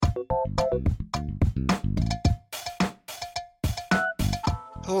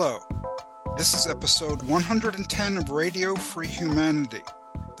Hello, this is episode 110 of Radio Free Humanity,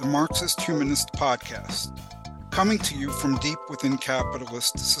 the Marxist Humanist podcast, coming to you from deep within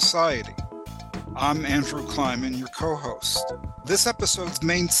capitalist society. I'm Andrew Kleiman, your co-host. This episode's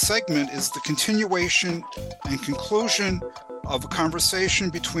main segment is the continuation and conclusion of a conversation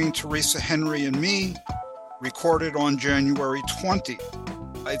between Theresa Henry and me, recorded on January 20.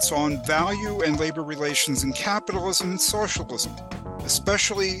 It's on value and labor relations in capitalism and socialism,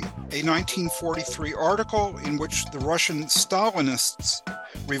 especially a 1943 article in which the Russian Stalinists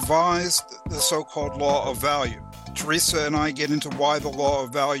revised the so-called law of value. Theresa and I get into why the law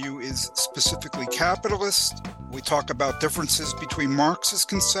of value is specifically capitalist. We talk about differences between Marx's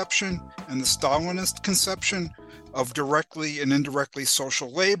conception and the Stalinist conception of directly and indirectly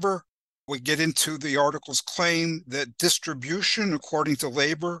social labor. We get into the article's claim that distribution according to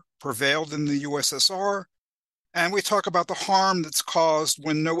labor prevailed in the USSR. And we talk about the harm that's caused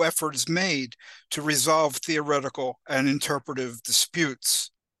when no effort is made to resolve theoretical and interpretive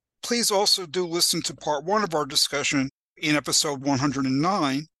disputes. Please also do listen to part one of our discussion in episode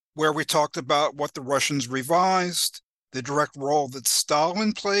 109, where we talked about what the Russians revised, the direct role that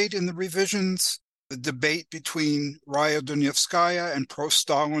Stalin played in the revisions, the debate between Raya Dunevskaya and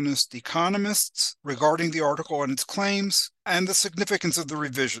pro-Stalinist economists regarding the article and its claims, and the significance of the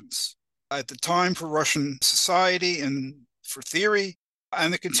revisions at the time for Russian society and for theory,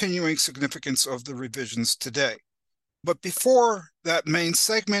 and the continuing significance of the revisions today. But before that main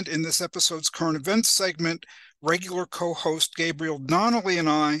segment in this episode's current events segment, regular co-host Gabriel Donnelly and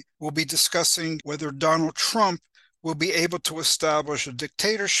I will be discussing whether Donald Trump will be able to establish a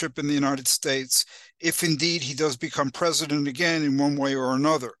dictatorship in the United States if indeed he does become president again in one way or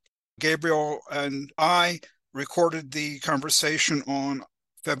another. Gabriel and I recorded the conversation on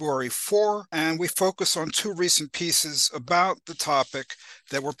February 4, and we focus on two recent pieces about the topic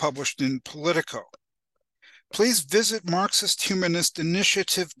that were published in Politico. Please visit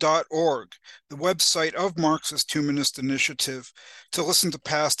MarxistHumanistInitiative.org, the website of Marxist Humanist Initiative, to listen to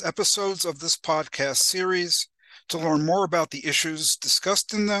past episodes of this podcast series, to learn more about the issues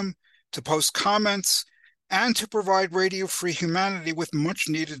discussed in them, to post comments, and to provide Radio Free Humanity with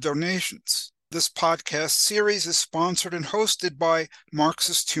much-needed donations. This podcast series is sponsored and hosted by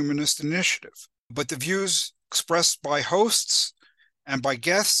Marxist Humanist Initiative, but the views expressed by hosts and by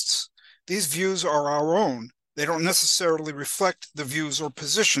guests, these views are our own. They don't necessarily reflect the views or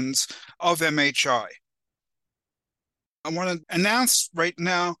positions of MHI. I want to announce right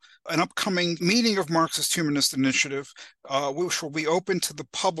now an upcoming meeting of Marxist Humanist Initiative, which will be open to the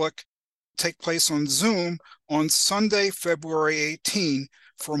public, take place on Zoom on Sunday, February 18,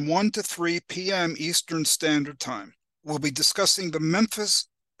 from 1 to 3 p.m. Eastern Standard Time. We'll be discussing the Memphis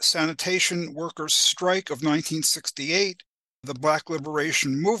sanitation workers' strike of 1968, the Black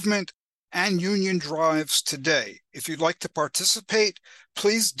Liberation Movement, and union drives today. If you'd like to participate,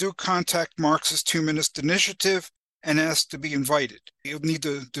 please do contact Marxist Humanist Initiative and ask to be invited. You'll need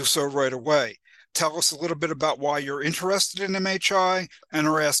to do so right away. Tell us a little bit about why you're interested in MHI and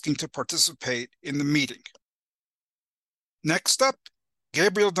are asking to participate in the meeting. Next up,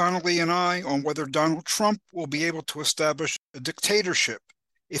 Gabriel Donnelly and I on whether Donald Trump will be able to establish a dictatorship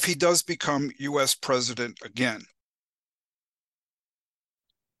if he does become U.S. president again.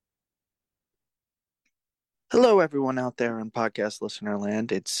 Hello, everyone out there in podcast listener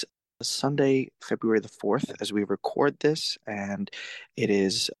land. It's Sunday, February the 4th, as we record this, and it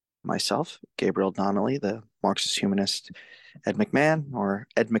is myself, Gabriel Donnelly, the Marxist humanist Ed McMahon, or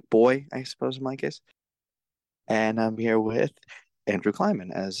Ed McBoy, I suppose in my case. And I'm here with Andrew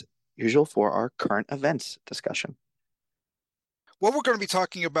Kleiman, as usual, for our current events discussion. What we're going to be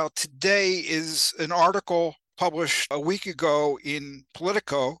talking about today is an article published a week ago in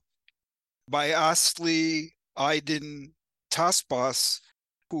Politico by Asli Aydin Tasbas,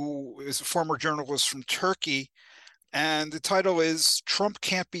 who is a former journalist from Turkey, and the title is "Trump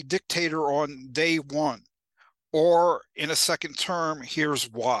Can't Be Dictator on Day One, or in a second term, Here's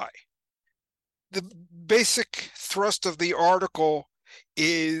Why." The basic thrust of the article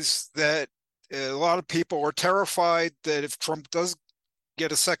is that a lot of people are terrified that if Trump does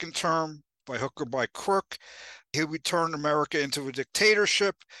get a second term, by hook or by crook, he would turn America into a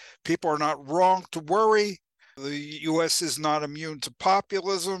dictatorship. People are not wrong to worry. The U.S. is not immune to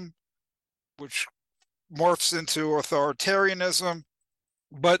populism, which morphs into authoritarianism.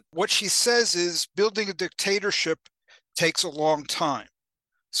 But what she says is building a dictatorship takes a long time.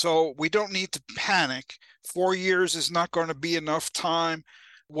 So we don't need to panic. 4 years is not going to be enough time.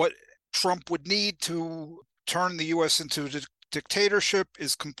 What Trump would need to turn the U.S. into a dictatorship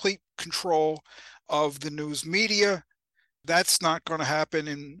is complete control of the news media. That's not going to happen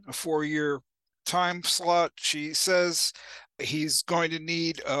in a 4-year time slot. She says he's going to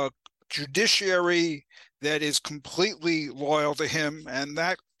need a judiciary that is completely loyal to him, and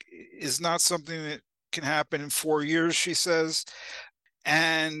that is not something that can happen in 4 years, she says.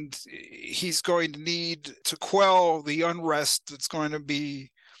 And he's going to need to quell the unrest that's going to be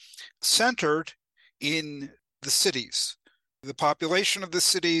centered in the cities. The population of the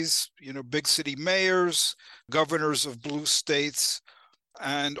cities, big city mayors, governors of blue states,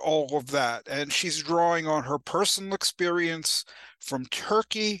 and all of that. And she's drawing on her personal experience from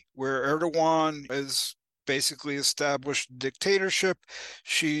Turkey, where Erdogan is basically established dictatorship.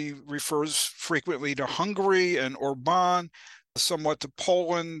 She refers frequently to Hungary and Orban, somewhat to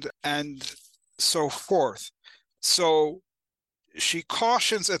Poland, and so forth. So she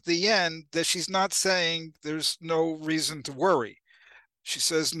cautions at the end that she's not saying there's no reason to worry. She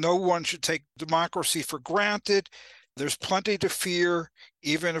says no one should take democracy for granted. There's plenty to fear.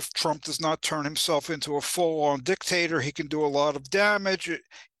 Even if Trump does not turn himself into a full-on dictator, he can do a lot of damage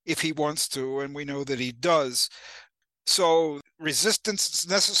if he wants to, and we know that he does. So resistance is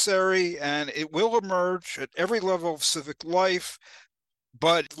necessary, and it will emerge at every level of civic life.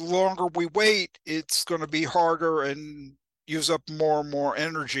 But the longer we wait, it's going to be harder and use up more and more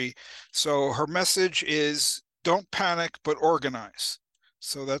energy. So her message is don't panic, but organize.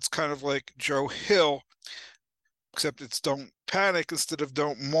 So that's kind of like Joe Hill, except it's don't panic instead of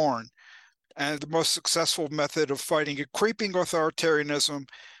don't mourn. And the most successful method of fighting a creeping authoritarianism,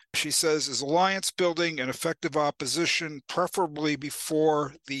 she says, is alliance building and effective opposition, preferably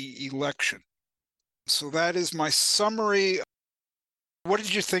before the election. So that is my summary. What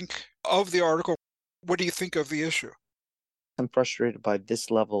did you think of the article? What do you think of the issue? I'm frustrated by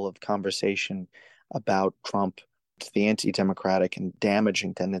this level of conversation about Trump, the anti-democratic and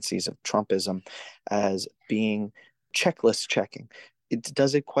damaging tendencies of Trumpism as being checklist checking.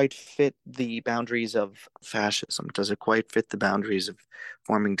 Does it quite fit the boundaries of fascism? Does it quite fit the boundaries of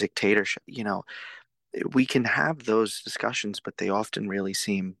forming dictatorship? We can have those discussions, but they often really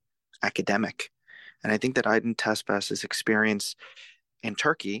seem academic. And I think that Aydin Taspas's experience in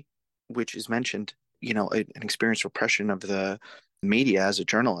Turkey, which is mentioned, an experienced repression of the media as a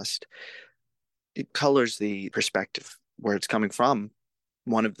journalist, it colors the perspective where it's coming from.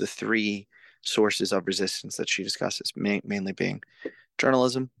 One of the three sources of resistance that she discusses, mainly being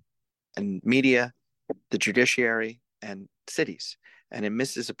journalism and media, the judiciary, and cities. And it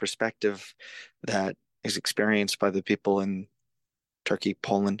misses a perspective that is experienced by the people in Turkey,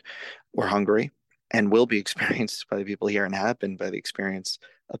 Poland, or Hungary, and will be experienced by the people here and have been by the experience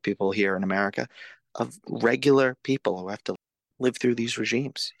of people here in America, of regular people who have to live through these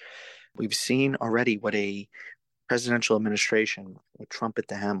regimes. We've seen already what a presidential administration with Trump at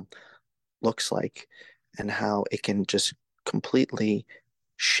the helm looks like, and how it can just completely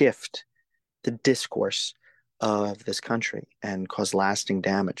shift the discourse of this country and cause lasting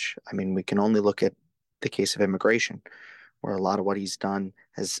damage. I mean, we can only look at the case of immigration, where a lot of what he's done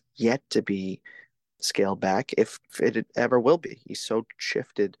has yet to be scaled back, if it ever will be. He's so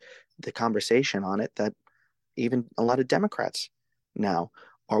shifted the conversation on it that even a lot of Democrats now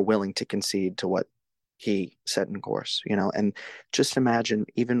are willing to concede to what he set in course, and just imagine,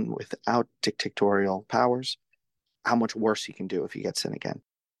 even without dictatorial powers, how much worse he can do if he gets in again.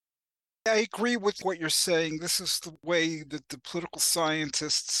 I agree with what you're saying. This is the way that the political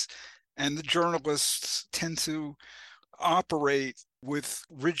scientists and the journalists tend to operate, with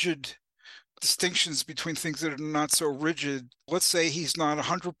rigid distinctions between things that are not so rigid. Let's say he's not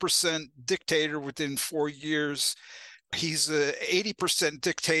 100% dictator within 4 years. He's a 80%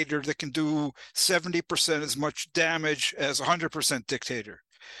 dictator that can do 70% as much damage as 100% dictator.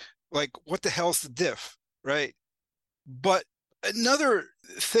 Like, what the hell's the diff, right? But another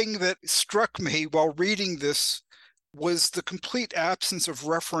thing that struck me while reading this was the complete absence of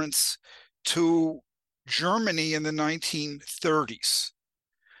reference to Germany in the 1930s.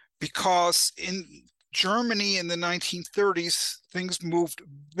 Because in Germany in the 1930s, things moved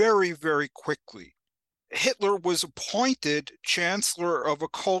very, very quickly. Hitler was appointed chancellor of a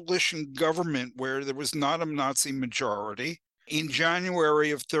coalition government where there was not a Nazi majority in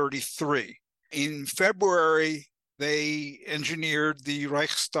January of 1933. In February, they engineered the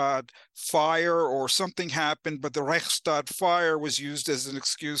Reichstag fire, or something happened, but the Reichstag fire was used as an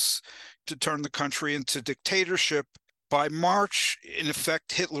excuse to turn the country into dictatorship. By March, in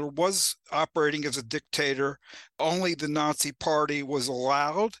effect, Hitler was operating as a dictator. Only the Nazi Party was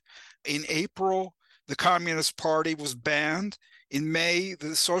allowed. In April, the Communist Party was banned. In May,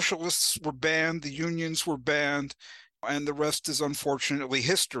 the Socialists were banned, the unions were banned. and the rest is unfortunately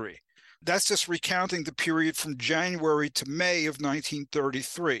history. That's just recounting the period from January to May of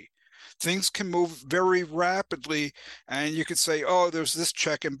 1933. Things can move very rapidly, and you could say, oh, there's this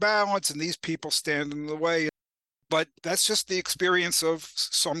check and balance, and these people stand in the way. But that's just the experience of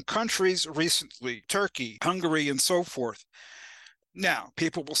some countries recently, Turkey, Hungary, and so forth. Now,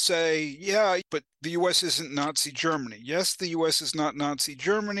 people will say, yeah, but the U.S. isn't Nazi Germany. Yes, the U.S. is not Nazi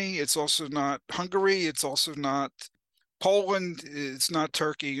Germany. It's also not Hungary. It's also not Poland. It's not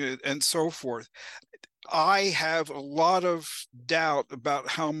Turkey, and so forth. I have a lot of doubt about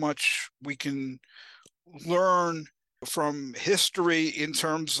how much we can learn from history in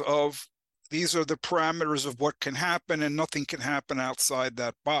terms of these are the parameters of what can happen, and nothing can happen outside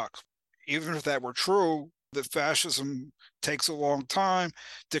that box. Even if that were true, that fascism takes a long time,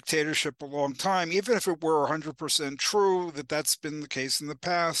 dictatorship a long time, even if it were 100% true that that's been the case in the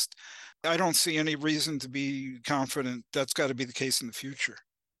past, I don't see any reason to be confident that's got to be the case in the future.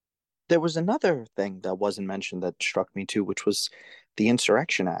 There was another thing that wasn't mentioned that struck me too, which was the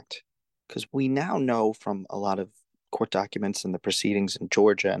Insurrection Act. Because we now know from a lot of court documents and the proceedings in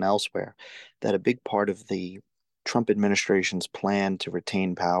Georgia and elsewhere that a big part of the Trump administration's plan to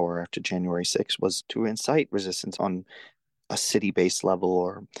retain power after January 6th was to incite resistance on a city-based level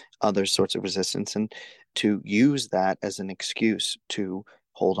or other sorts of resistance, and to use that as an excuse to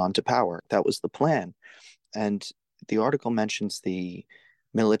hold on to power. That was the plan. And the article mentions the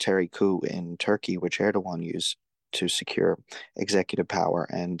military coup in Turkey, which Erdogan used to secure executive power.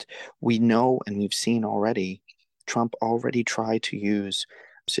 And we know and we've seen already, Trump already tried to use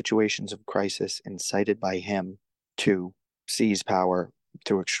situations of crisis incited by him to seize power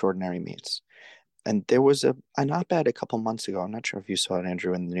through extraordinary means. And there was an op-ed a couple months ago, I'm not sure if you saw it,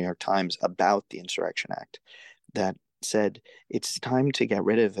 Andrew, in the New York Times about the Insurrection Act that said it's time to get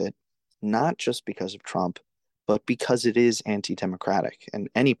rid of it, not just because of Trump, but because it is anti-democratic. And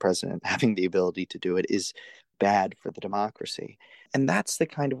any president having the ability to do it is bad for the democracy. And that's the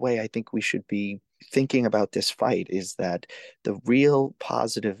kind of way I think we should be thinking about this fight, is that the real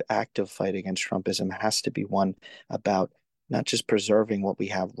positive active fight against Trumpism has to be one about not just preserving what we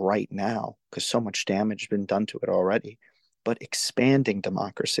have right now, because so much damage has been done to it already, but expanding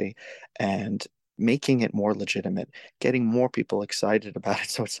democracy and making it more legitimate, getting more people excited about it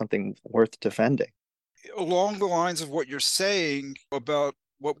so it's something worth defending. Along the lines of what you're saying about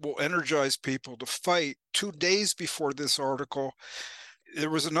what will energize people to fight, 2 days before this article, there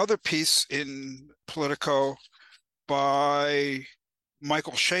was another piece in Politico by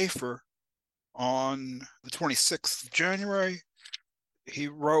Michael Schaefer on the 26th of January. He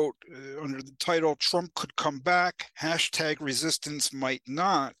wrote under the title, Trump Could Come Back, #resistance might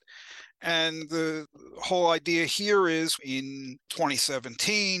not. And the whole idea here is in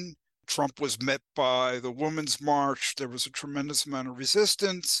 2017, Trump was met by the Women's March. There was a tremendous amount of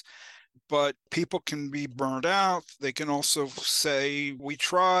resistance, but people can be burned out. They can also say, we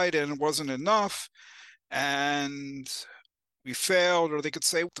tried and it wasn't enough, and we failed. Or they could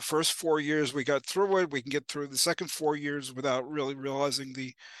say, the first 4 years we got through it, we can get through the second 4 years without really realizing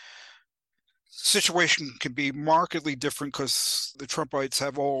the situation can be markedly different because the Trumpites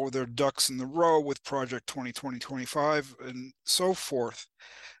have all of their ducks in the row with Project 2020-25 and so forth.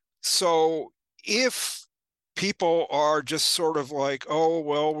 So if people are just sort of like, oh,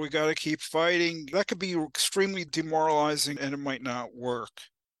 well, we got to keep fighting, that could be extremely demoralizing and it might not work.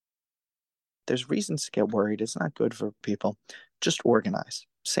 There's reasons to get worried. It's not good for people. Just organize.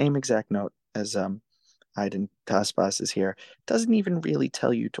 Same exact note as Aydin Taspas is here. Doesn't even really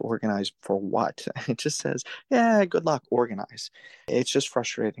tell you to organize for what. It just says, yeah, good luck, organize. It's just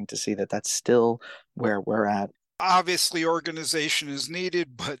frustrating to see that that's still where we're at. Obviously, organization is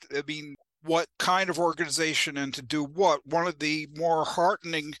needed, but I mean, what kind of organization and to do what? One of the more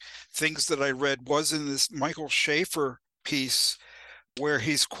heartening things that I read was in this Michael Schaefer piece where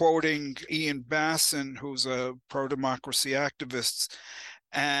he's quoting Ian Bassin, who's a pro-democracy activist.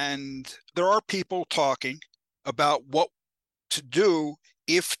 And there are people talking about what to do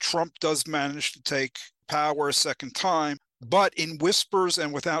if Trump does manage to take power a second time, but in whispers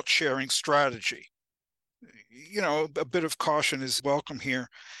and without sharing strategy. You know, a bit of caution is welcome here.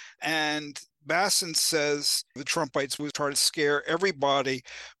 And Bassin says the Trumpites will try to scare everybody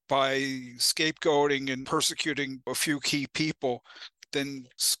by scapegoating and persecuting a few key people, then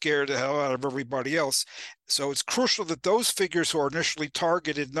scare the hell out of everybody else. So it's crucial that those figures who are initially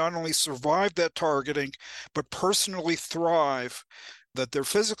targeted not only survive that targeting, but personally thrive, that they're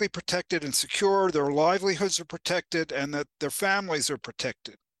physically protected and secure, their livelihoods are protected, and that their families are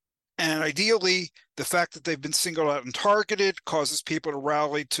protected. And ideally, the fact that they've been singled out and targeted causes people to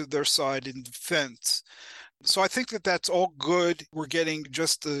rally to their side in defense. So I think that that's all good. We're getting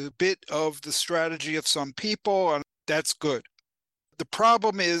just a bit of the strategy of some people, and that's good. The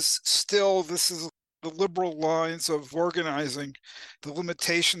problem is still, this is the liberal lines of organizing, the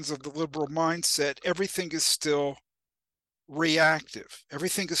limitations of the liberal mindset. Everything is still reactive.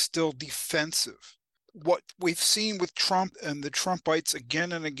 Everything is still defensive. What we've seen with Trump and the Trumpites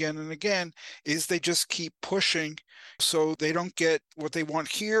again and again and again is they just keep pushing, so they don't get what they want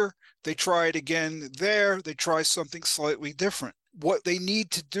here. They try it again there. They try something slightly different. What they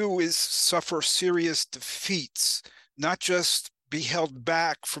need to do is suffer serious defeats, not just be held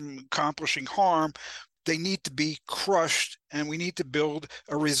back from accomplishing harm. They need to be crushed, and we need to build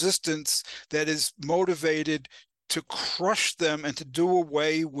a resistance that is motivated to crush them and to do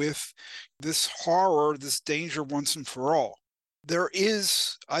away with this horror, this danger once and for all. There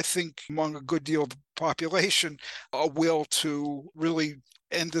is, I think, among a good deal of the population, a will to really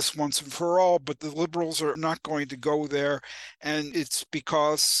end this once and for all, but the liberals are not going to go there, and it's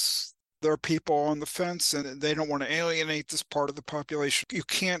because there are people on the fence and they don't want to alienate this part of the population. You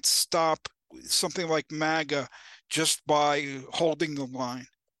can't stop something like MAGA just by holding the line.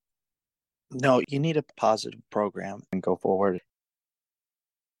 No, you need a positive program and go forward.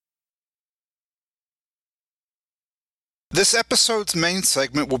 This episode's main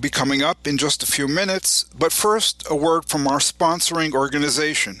segment will be coming up in just a few minutes, but first, a word from our sponsoring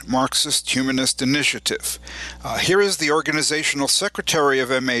organization, Marxist Humanist Initiative. Here is the organizational secretary of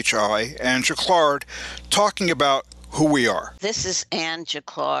MHI, Anne Jaclard, talking about who we are. This is Anne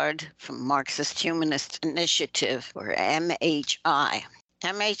Jaclard from Marxist Humanist Initiative, or MHI.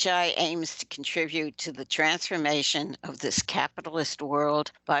 MHI aims to contribute to the transformation of this capitalist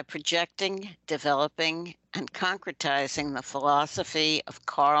world by projecting, developing, and concretizing the philosophy of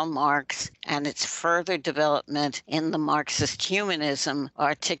Karl Marx and its further development in the Marxist humanism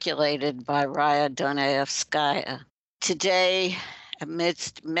articulated by Raya Dunayevskaya. Today,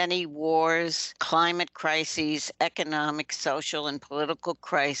 amidst many wars, climate crises, economic, social, and political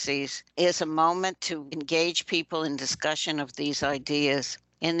crises, is a moment to engage people in discussion of these ideas.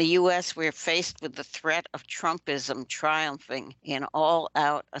 In the U.S., we're faced with the threat of Trumpism triumphing in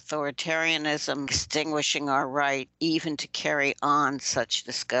all-out authoritarianism, extinguishing our right even to carry on such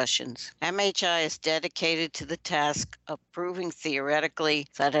discussions. MHI is dedicated to the task of proving theoretically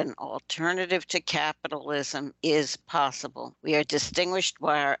that an alternative to capitalism is possible. We are distinguished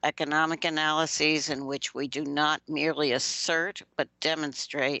by our economic analyses in which we do not merely assert but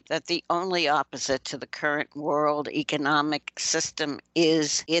demonstrate that the only opposite to the current world economic system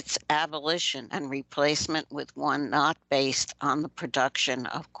is its abolition and replacement with one not based on the production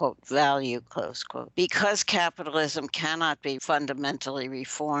of, quote, value, close quote. Because capitalism cannot be fundamentally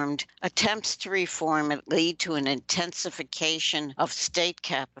reformed, attempts to reform it lead to an intensification of state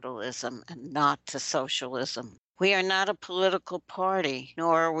capitalism and not to socialism. We are not a political party,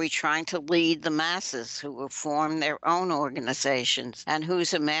 nor are we trying to lead the masses who will form their own organizations and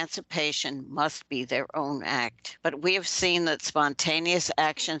whose emancipation must be their own act. But we have seen that spontaneous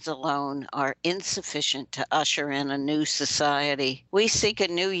actions alone are insufficient to usher in a new society. We seek a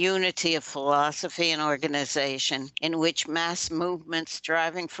new unity of philosophy and organization in which mass movements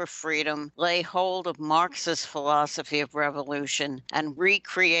striving for freedom lay hold of Marx's philosophy of revolution and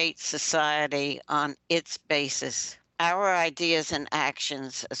recreate society on its basis. Our ideas and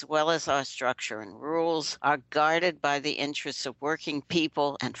actions, as well as our structure and rules, are guided by the interests of working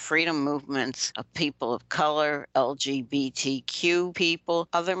people and freedom movements of people of color, LGBTQ people,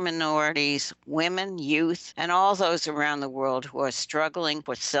 other minorities, women, youth, and all those around the world who are struggling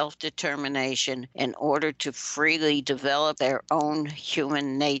for self-determination in order to freely develop their own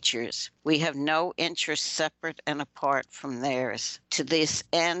human natures. We have no interests separate and apart from theirs. To this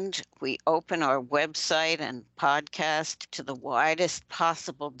end, we open our website and podcast to the widest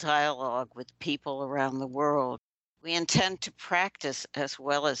possible dialogue with people around the world. We intend to practice as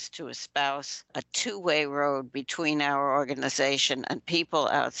well as to espouse a two-way road between our organization and people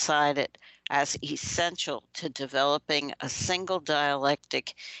outside it as essential to developing a single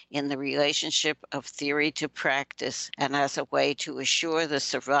dialectic in the relationship of theory to practice and as a way to assure the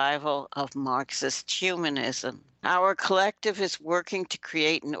survival of Marxist humanism. Our collective is working to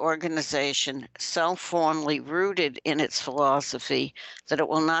create an organization so firmly rooted in its philosophy that it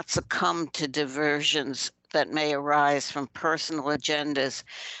will not succumb to diversions that may arise from personal agendas,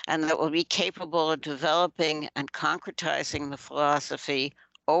 and that will be capable of developing and concretizing the philosophy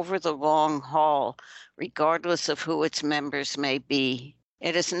over the long haul, regardless of who its members may be.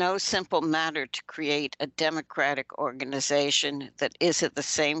 It is no simple matter to create a democratic organization that is at the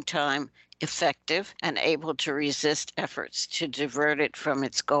same time effective and able to resist efforts to divert it from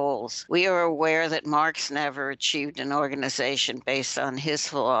its goals. We are aware that Marx never achieved an organization based on his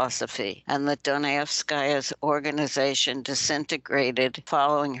philosophy, and that Dostoevskaya's organization disintegrated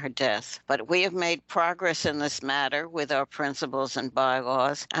following her death. But we have made progress in this matter with our principles and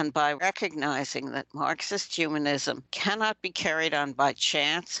bylaws, and by recognizing that Marxist humanism cannot be carried on by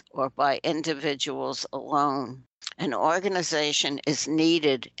chance or by individuals alone. An organization is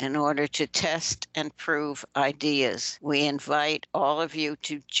needed in order to test and prove ideas. We invite all of you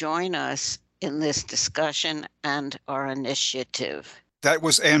to join us in this discussion and our initiative. That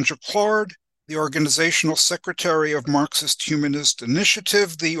was Andrew Claude, the organizational secretary of Marxist Humanist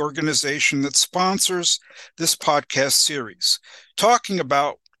Initiative, the organization that sponsors this podcast series, talking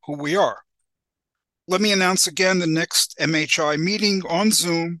about who we are. Let me announce again the next MHI meeting on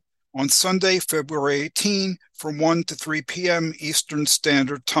Zoom on Sunday, February 18, from 1 to 3 p.m. Eastern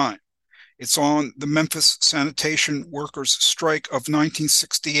Standard Time. It's on the Memphis Sanitation Workers' Strike of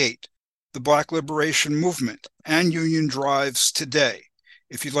 1968, the Black Liberation Movement, and Union Drives Today.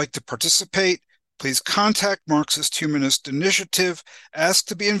 If you'd like to participate, please contact Marxist Humanist Initiative, ask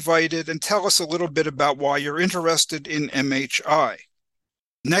to be invited, and tell us a little bit about why you're interested in MHI.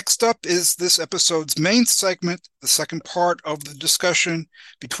 Next up is this episode's main segment, the second part of the discussion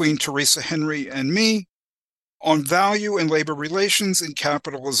between Theresa Henry and me on value and labor relations in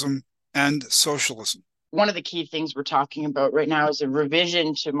capitalism and socialism. One of the key things we're talking about right now is a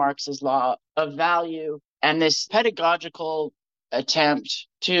revision to Marx's law of value and this pedagogical attempt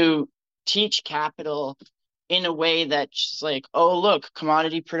to teach capital in a way that's like, oh, look,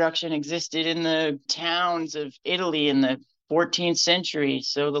 commodity production existed in the towns of Italy in the 14th century.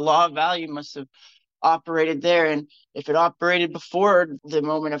 So the law of value must have operated there. And if it operated before the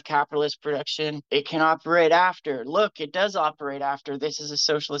moment of capitalist production, it can operate after. Look, it does operate after. This is a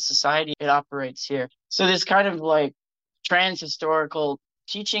socialist society. It operates here. So this kind of like trans-historical,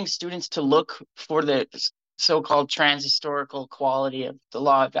 teaching students to look for the so-called trans-historical quality of the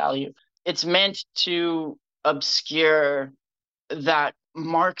law of value. It's meant to obscure that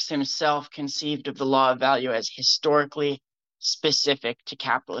Marx himself conceived of the law of value as historically specific to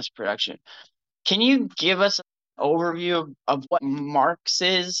capitalist production. Can you give us an overview of what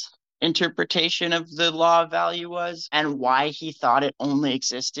Marx's interpretation of the law of value was and why he thought it only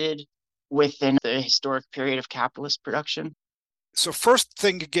existed within the historic period of capitalist production? So first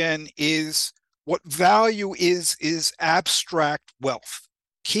thing again is what value is abstract wealth.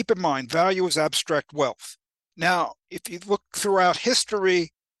 Keep in mind, value is abstract wealth. Now, if you look throughout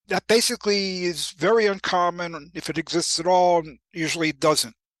history, that basically is very uncommon. If it exists at all, usually it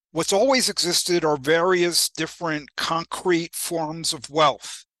doesn't. What's always existed are various different concrete forms of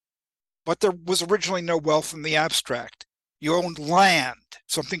wealth. But there was originally no wealth in the abstract. You owned land,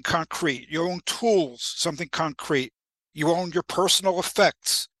 something concrete. You owned tools, something concrete. You owned your personal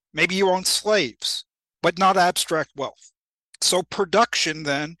effects. Maybe you owned slaves, but not abstract wealth. So production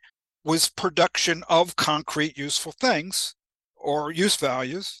then was production of concrete useful things or use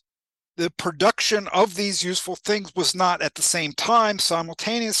values. The production of these useful things was not at the same time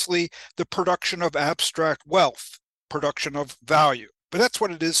simultaneously the production of abstract wealth, production of value. But that's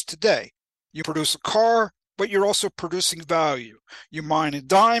what it is today. You produce a car, but you're also producing value. You mine a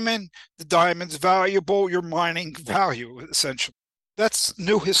diamond, the diamond's valuable, you're mining value, essentially. That's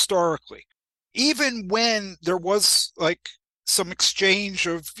new historically. Even when there was like some exchange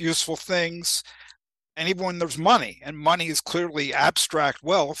of useful things, and even when there's money, and money is clearly abstract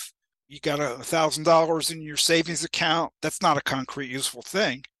wealth, you got $1,000 in your savings account, that's not a concrete useful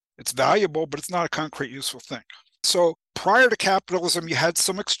thing. It's valuable, but it's not a concrete useful thing. So prior to capitalism, you had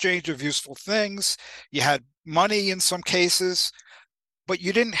some exchange of useful things, you had money in some cases, but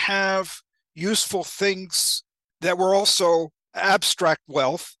you didn't have useful things that were also abstract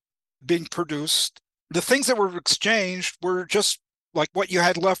wealth being produced. The things that were exchanged were just like what you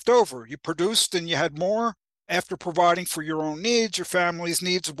had left over. You produced and you had more after providing for your own needs, your family's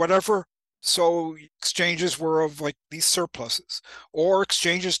needs, whatever. So exchanges were of like these surpluses, or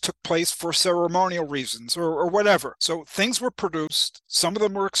exchanges took place for ceremonial reasons or whatever. So things were produced, some of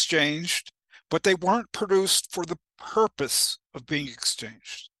them were exchanged, but they weren't produced for the purpose of being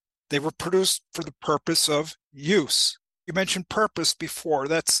exchanged. They were produced for the purpose of use. You mentioned purpose before.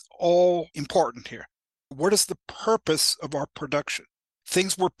 That's all important here. What is the purpose of our production?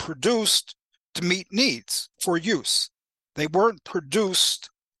 Things were produced to meet needs for use. They weren't produced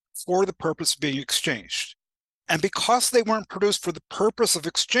for the purpose of being exchanged. And because they weren't produced for the purpose of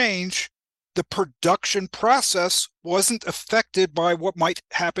exchange, the production process wasn't affected by what might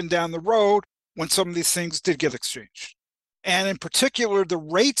happen down the road when some of these things did get exchanged. and in particular, the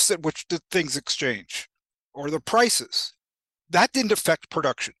rates at which the things exchange or the prices. That didn't affect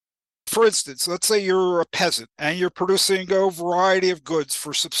production. For instance, let's say you're a peasant and you're producing a variety of goods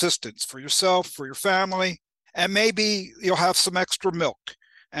for subsistence, for yourself, for your family, and maybe you'll have some extra milk,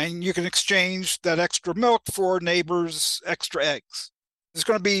 and you can exchange that extra milk for neighbor's extra eggs. There's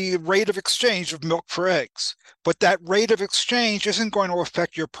going to be a rate of exchange of milk for eggs, but that rate of exchange isn't going to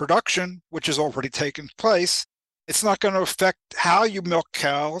affect your production, which has already taken place. It's not going to affect how you milk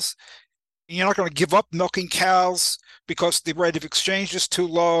cows. You're not going to give up milking cows because the rate of exchange is too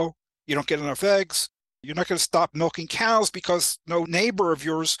low. You don't get enough eggs. You're not going to stop milking cows because no neighbor of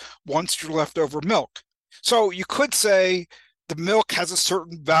yours wants your leftover milk. So you could say the milk has a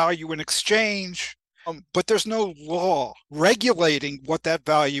certain value in exchange, but there's no law regulating what that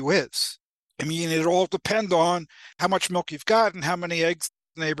value is. I mean, it all depends on how much milk you've got and how many eggs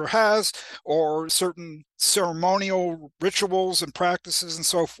the neighbor has, or certain ceremonial rituals and practices and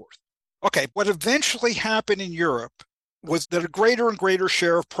so forth. Okay, what eventually happened in Europe was that a greater and greater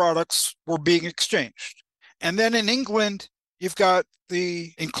share of products were being exchanged. And then in England, you've got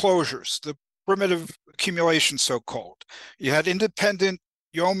the enclosures, the primitive accumulation, so-called. You had independent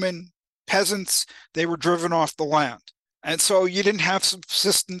yeomen, peasants, they were driven off the land. And so you didn't have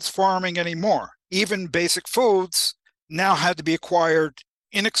subsistence farming anymore. Even basic foods now had to be acquired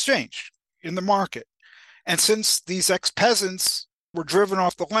in exchange in the market. And since these ex-peasants were driven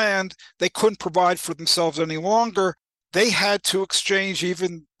off the land, they couldn't provide for themselves any longer. They had to exchange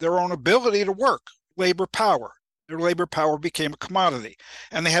even their own ability to work, labor power. Their labor power became a commodity,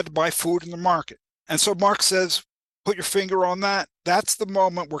 and they had to buy food in the market. And so Marx says, put your finger on that. That's the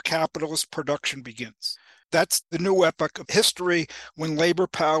moment where capitalist production begins. That's the new epoch of history, when labor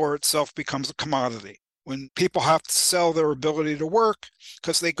power itself becomes a commodity, when people have to sell their ability to work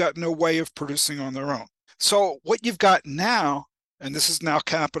because they've got no way of producing on their own. So what you've got now, and this is now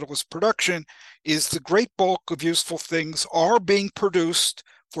capitalist production, is the great bulk of useful things are being produced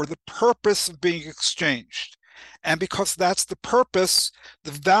for the purpose of being exchanged. And because that's the purpose,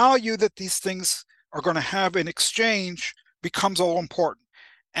 the value that these things are going to have in exchange becomes all important.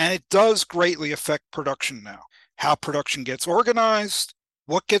 And it does greatly affect production now, how production gets organized,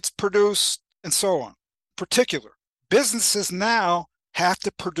 what gets produced, and so on. In particular, businesses now have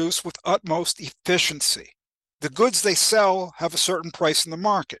to produce with utmost efficiency. The goods they sell have a certain price in the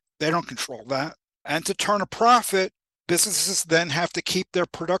market. They don't control that. And to turn a profit, businesses then have to keep their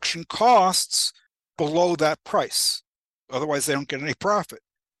production costs below that price. Otherwise, they don't get any profit.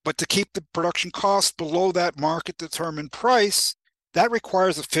 But to keep the production costs below that market-determined price, that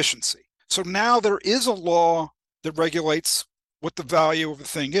requires efficiency. So now there is a law that regulates what the value of a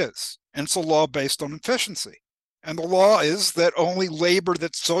thing is. And it's a law based on efficiency. And the law is that only labor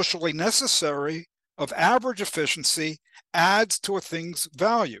that's socially necessary of average efficiency adds to a thing's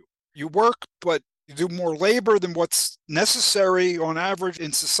value. You work, but you do more labor than what's necessary on average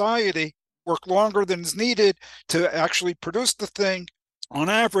in society, work longer than is needed to actually produce the thing. On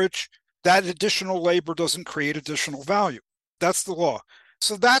average, that additional labor doesn't create additional value. That's the law.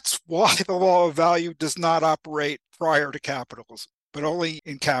 So that's why the law of value does not operate prior to capitalism, but only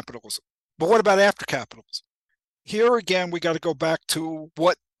in capitalism. But what about after capitalism? Here again, we got to go back to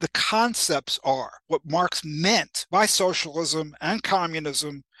what the concepts are, what Marx meant by socialism and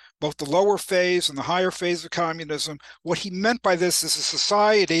communism, both the lower phase and the higher phase of communism. What he meant by this is a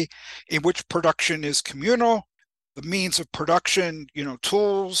society in which production is communal, the means of production,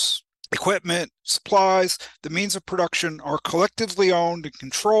 tools, equipment, supplies, the means of production are collectively owned and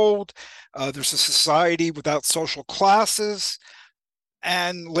controlled. There's a society without social classes,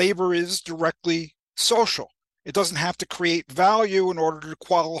 and labor is directly social. It doesn't have to create value in order to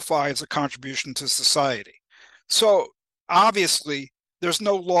qualify as a contribution to society. So obviously, there's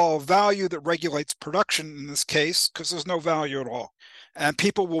no law of value that regulates production in this case because there's no value at all. And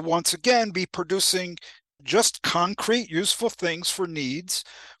people will once again be producing just concrete, useful things for needs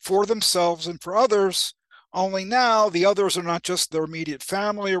for themselves and for others. Only now the others are not just their immediate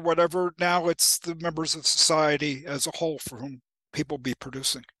family or whatever. Now it's the members of society as a whole for whom people be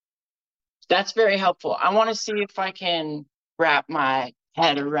producing. That's very helpful. I want to see if I can wrap my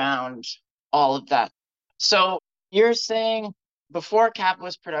head around all of that. So you're saying before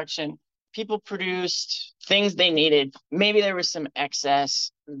capitalist production, people produced things they needed. Maybe there was some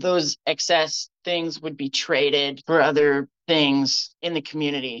excess. Those excess things would be traded for other things in the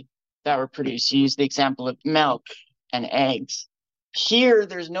community that were produced. You used the example of milk and eggs. Here,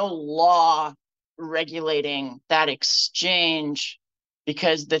 there's no law regulating that exchange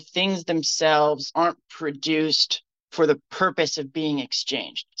because the things themselves aren't produced for the purpose of being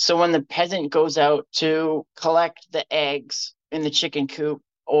exchanged. So when the peasant goes out to collect the eggs in the chicken coop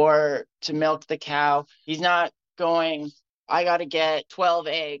or to milk the cow, he's not going, I got to get 12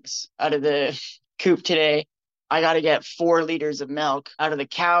 eggs out of the coop today. I got to get 4 liters of milk out of the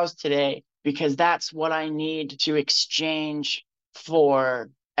cows today because that's what I need to exchange for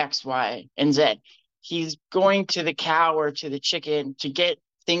X, Y, and Z. He's going to the cow or to the chicken to get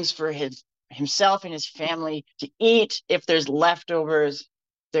things for himself and his family to eat. If there's leftovers,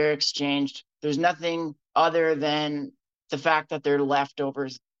 they're exchanged. There's nothing other than the fact that they're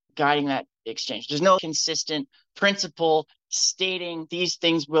leftovers guiding that exchange. There's no consistent principle stating these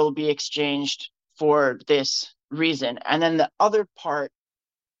things will be exchanged for this reason. And then the other part,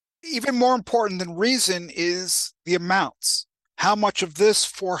 even more important than reason, is the amounts. How much of this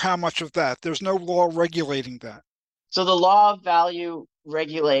for how much of that? There's no law regulating that. So the law of value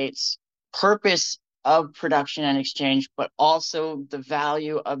regulates purpose of production and exchange, but also the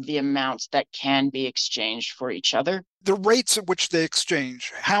value of the amounts that can be exchanged for each other. The rates at which they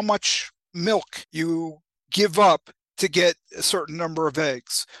exchange, how much milk you give up to get a certain number of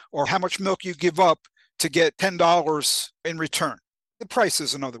eggs, or how much milk you give up to get $10 in return. The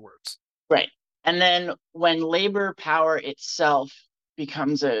prices, in other words. Right. And then when labor power itself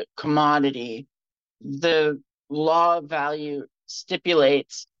becomes a commodity, the law of value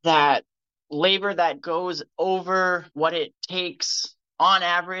stipulates that labor that goes over what it takes on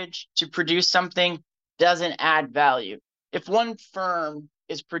average to produce something doesn't add value. If one firm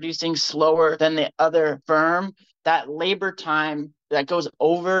is producing slower than the other firm, that labor time that goes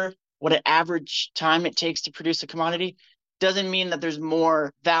over what an average time it takes to produce a commodity doesn't mean that there's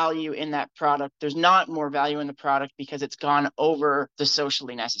more value in that product. There's not more value in the product because it's gone over the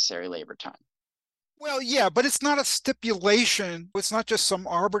socially necessary labor time. Well, yeah, but it's not a stipulation. It's not just some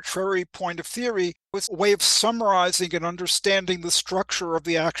arbitrary point of theory. It's a way of summarizing and understanding the structure of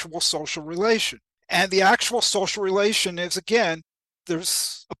the actual social relation. And the actual social relation is, again,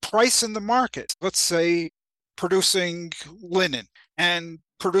 there's a price in the market. Let's say producing linen and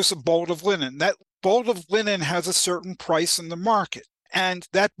produce a bolt of linen. That bolt of linen has a certain price in the market. And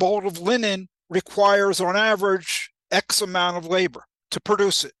that bolt of linen requires, on average, X amount of labor to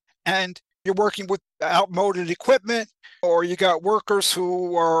produce it. And you're working with outmoded equipment, or you got workers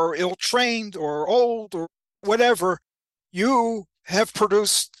who are ill-trained or old or whatever. You have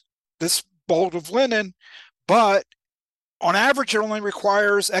produced this bolt of linen, but on average, it only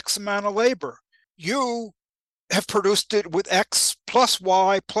requires X amount of labor. You have produced it with X plus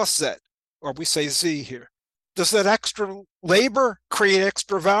Y plus Z, or we say Z here. Does that extra labor create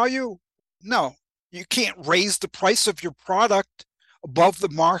extra value? No. You can't raise the price of your product above the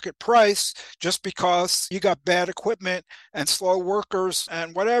market price just because you got bad equipment and slow workers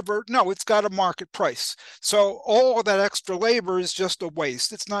and whatever. No, it's got a market price. So all of that extra labor is just a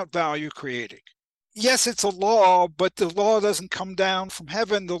waste. It's not value creating. Yes, it's a law, but the law doesn't come down from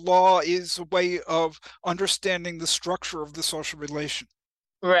heaven. The law is a way of understanding the structure of the social relation.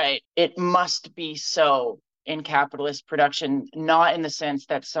 Right. It must be so in capitalist production, not in the sense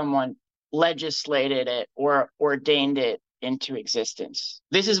that someone legislated it or ordained it into existence.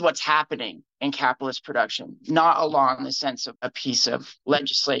 This is what's happening in capitalist production, not along the sense of a piece of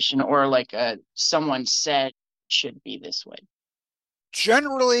legislation or like someone said should be this way.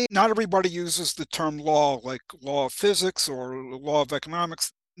 Generally, not everybody uses the term law, like law of physics or law of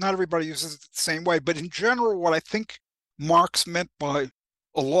economics. Not everybody uses it the same way. But in general, what I think Marx meant by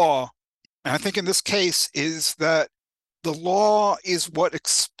a law, and I think in this case, is that the law is what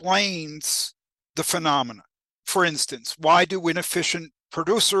explains the phenomena. For instance, why do inefficient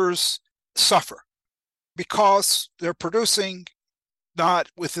producers suffer? Because they're producing not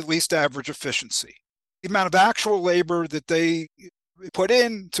with at least average efficiency. The amount of actual labor that they put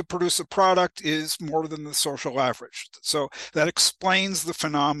in to produce a product is more than the social average. So that explains the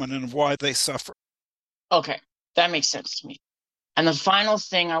phenomenon of why they suffer. Okay, that makes sense to me. And the final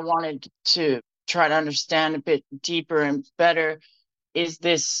thing I wanted to try to understand a bit deeper and better is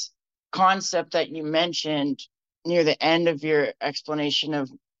this concept that you mentioned near the end of your explanation of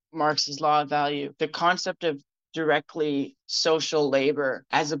Marx's law of value, the concept of directly social labor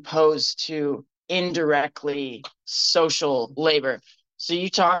as opposed to indirectly social labor. So you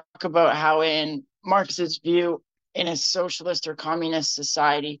talk about how in Marx's view, in a socialist or communist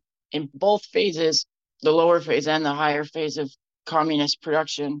society, in both phases, the lower phase and the higher phase of communist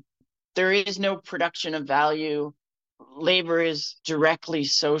production, there is no production of value. Labor is directly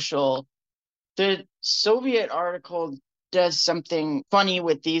social. The Soviet article does something funny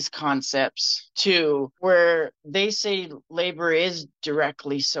with these concepts too, where they say labor is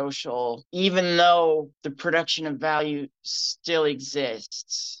directly social, even though the production of value still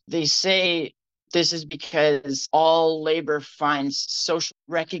exists. They say this is because all labor finds social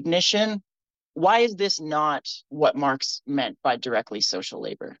recognition. Why is this not what Marx meant by directly social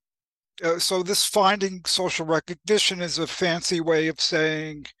labor? So this finding social recognition is a fancy way of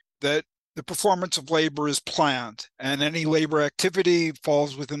saying that the performance of labor is planned, and any labor activity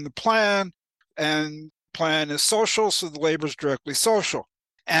falls within the plan, and plan is social, so the labor is directly social.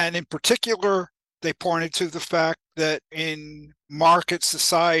 And in particular, they pointed to the fact that in market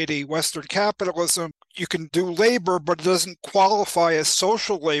society, Western capitalism, you can do labor, but it doesn't qualify as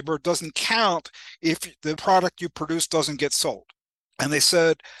social labor. It doesn't count if the product you produce doesn't get sold. And they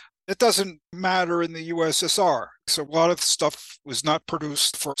said, it doesn't matter in the USSR. So a lot of stuff was not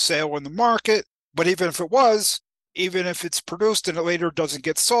produced for sale in the market, but even if it was, even if it's produced and it later doesn't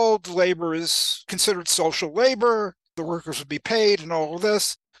get sold, labor is considered social labor. The workers would be paid and all of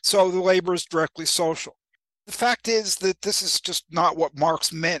this. So the labor is directly social. The fact is that this is just not what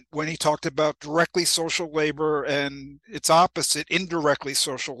Marx meant when he talked about directly social labor and its opposite, indirectly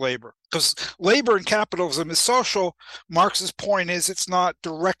social labor. Because labor in capitalism is social, Marx's point is it's not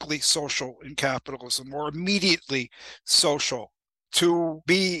directly social in capitalism or immediately social. To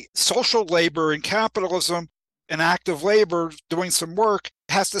be social labor in capitalism, an act of labor doing some work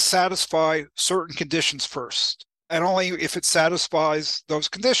has to satisfy certain conditions first. And only if it satisfies those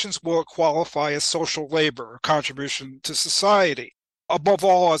conditions will it qualify as social labor or contribution to society. Above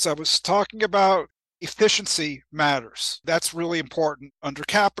all, as I was talking about, efficiency matters. That's really important under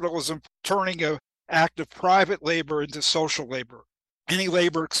capitalism, turning an act of private labor into social labor. Any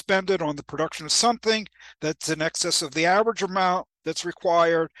labor expended on the production of something that's in excess of the average amount that's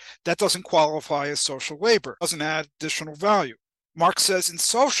required, that doesn't qualify as social labor, doesn't add additional value. Marx says in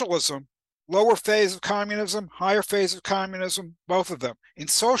socialism, lower phase of communism, higher phase of communism, both of them. In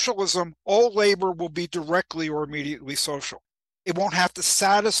socialism, all labor will be directly or immediately social. It won't have to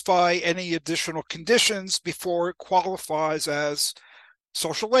satisfy any additional conditions before it qualifies as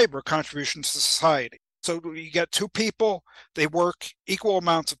social labor, contribution to society. So you get two people, they work equal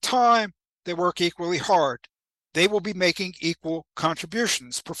amounts of time, they work equally hard. They will be making equal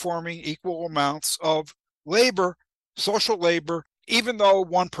contributions, performing equal amounts of labor, social labor, even though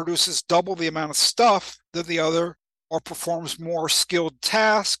one produces double the amount of stuff than the other, or performs more skilled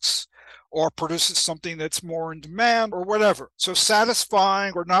tasks, or produces something that's more in demand, or whatever. So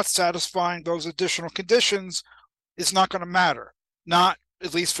satisfying or not satisfying those additional conditions is not going to matter, not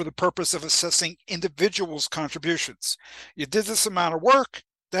at least for the purpose of assessing individuals' contributions. You did this amount of work,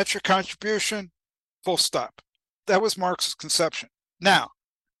 that's your contribution, full stop. That was Marx's conception. Now,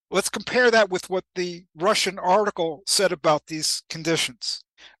 let's compare that with what the Russian article said about these conditions.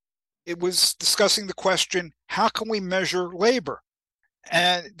 It was discussing the question, how can we measure labor?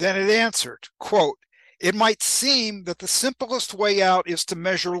 And then it answered, quote, it might seem that the simplest way out is to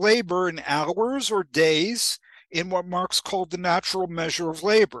measure labor in hours or days in what Marx called the natural measure of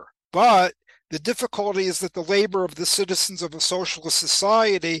labor. But the difficulty is that the labor of the citizens of a socialist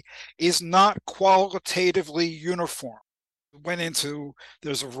society is not qualitatively uniform. Went into,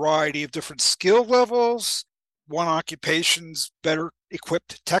 there's a variety of different skill levels. One occupation's better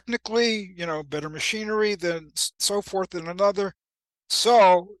equipped technically, better machinery than so forth than another.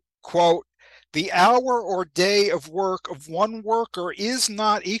 So, quote, the hour or day of work of one worker is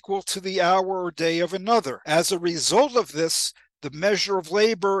not equal to the hour or day of another. As a result of this, the measure of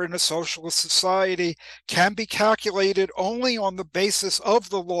labor in a socialist society can be calculated only on the basis of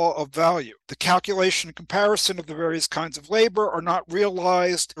the law of value. The calculation and comparison of the various kinds of labor are not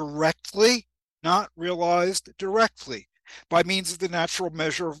realized directly by means of the natural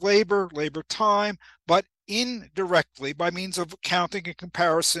measure of labor, labor time, but indirectly by means of counting and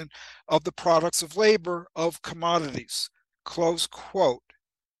comparison of the products of labor of commodities. Close quote.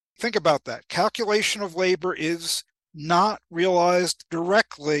 Think about that. Calculation of labor is not realized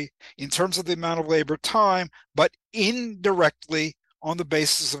directly in terms of the amount of labor time, but indirectly on the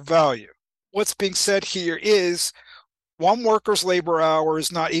basis of value. What's being said here is one worker's labor hour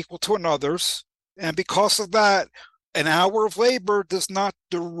is not equal to another's, and because of that, an hour of labor does not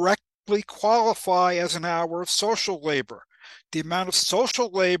directly qualify as an hour of social labor. The amount of social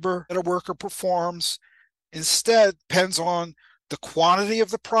labor that a worker performs instead depends on the quantity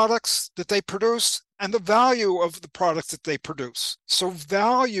of the products that they produce and the value of the products that they produce. So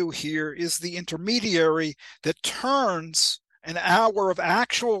value here is the intermediary that turns an hour of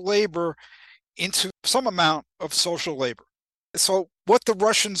actual labor into some amount of social labor. So what the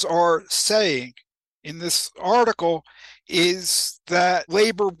Russians are saying in this article is that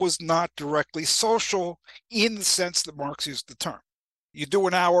labor was not directly social in the sense that Marx used the term. You do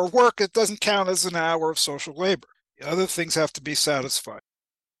an hour of work, it doesn't count as an hour of social labor. Other things have to be satisfied.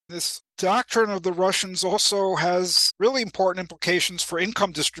 This doctrine of the Russians also has really important implications for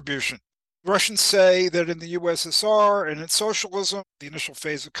income distribution. The Russians say that in the USSR and in socialism, the initial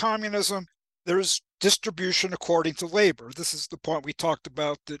phase of communism, there's distribution according to labor. This is the point we talked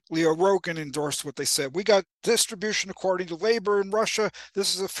about that Leo Rogan endorsed what they said. We got distribution according to labor in Russia.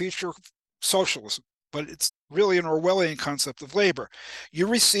 This is a feature of socialism, but it's really an Orwellian concept of labor. You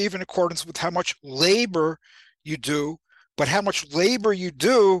receive in accordance with how much labor you do, but how much labor you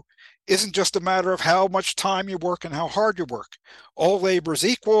do isn't just a matter of how much time you work and how hard you work. All labor is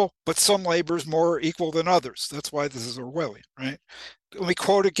equal, but some labor is more equal than others. That's why this is Orwellian, right? Let me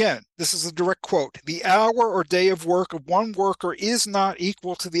quote again. This is a direct quote. The hour or day of work of one worker is not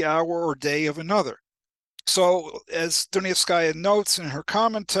equal to the hour or day of another. So, as Dunevskaya notes in her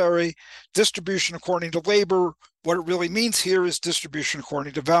commentary, distribution according to labor, what it really means here is distribution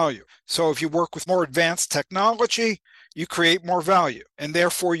according to value. So if you work with more advanced technology, you create more value, and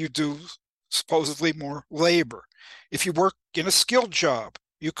therefore you do supposedly more labor. If you work in a skilled job,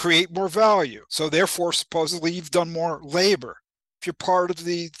 you create more value. So therefore, supposedly you've done more labor. If you're part of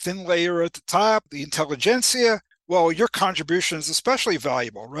the thin layer at the top, the intelligentsia, well, your contribution is especially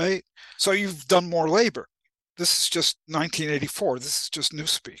valuable, right? So you've done more labor. This is just 1984. This is just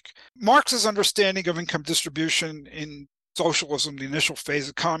newspeak. Marx's understanding of income distribution in socialism, the initial phase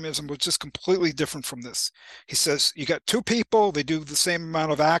of communism, was just completely different from this. He says, you got two people, they do the same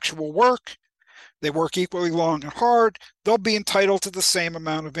amount of actual work, they work equally long and hard, they'll be entitled to the same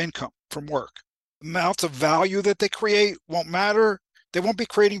amount of income from work. Amounts of value that they create won't matter. They won't be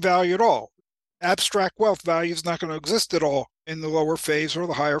creating value at all. Abstract wealth value is not going to exist at all in the lower phase or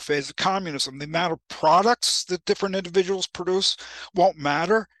the higher phase of communism. The amount of products that different individuals produce won't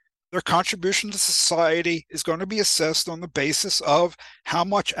matter. Their contribution to society is going to be assessed on the basis of how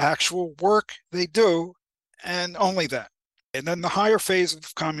much actual work they do, and only that. And then the higher phase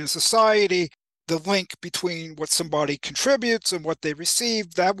of communist society, the link between what somebody contributes and what they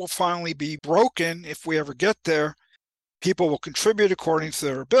receive, that will finally be broken if we ever get there. People will contribute according to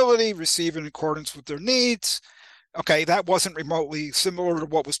their ability, receive in accordance with their needs. Okay, that wasn't remotely similar to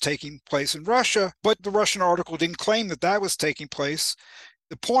what was taking place in Russia, but the Russian article didn't claim that that was taking place.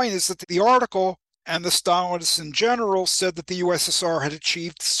 The point is that the article and the Stalinists in general said that the USSR had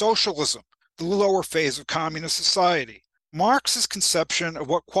achieved socialism, the lower phase of communist society. Marx's conception of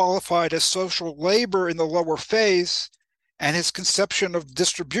what qualified as social labor in the lower phase and his conception of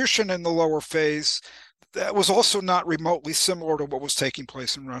distribution in the lower phase, that was also not remotely similar to what was taking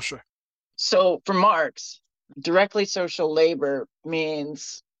place in Russia. So for Marx, directly social labor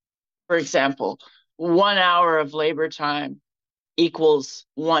means, for example, 1 hour of labor time equals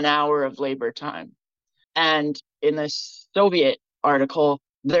 1 hour of labor time. And in the Soviet article,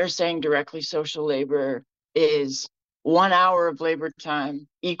 they're saying directly social labor is 1 hour of labor time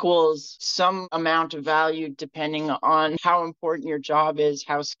equals some amount of value depending on how important your job is,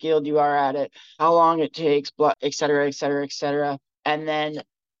 how skilled you are at it, how long it takes, et cetera, et cetera, et cetera. And then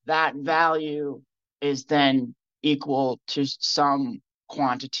that value is then equal to some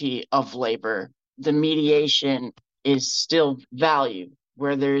quantity of labor. The mediation is still value,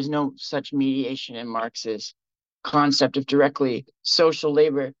 where there is no such mediation in Marx's concept of directly social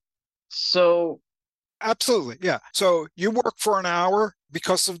labor. So absolutely, yeah. So you work for an hour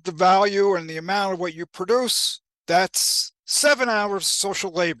because of the value and the amount of what you produce. That's 7 hours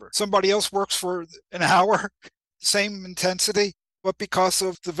social labor. Somebody else works for an hour, same intensity, but because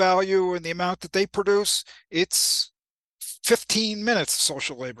of the value and the amount that they produce, it's 15 minutes of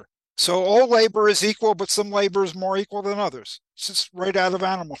social labor. So all labor is equal, but some labor is more equal than others. It's just right out of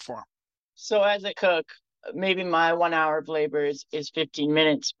Animal Farm. So as a cook, maybe my 1 hour of labor is 15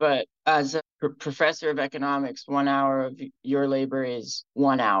 minutes, but as a professor of economics, 1 hour of your labor is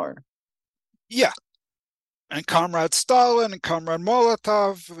 1 hour. Yeah. And Comrade Stalin and Comrade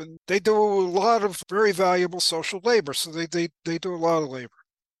Molotov, and they do a lot of very valuable social labor. So they do a lot of labor.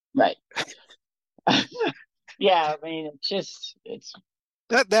 Right. Yeah, I mean, it's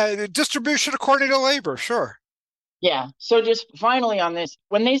that distribution according to labor, sure. Yeah. So just finally on this,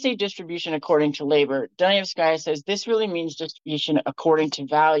 when they say distribution according to labor, Dunevskaya says this really means distribution according to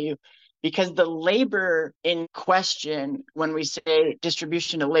value, because the labor in question, when we say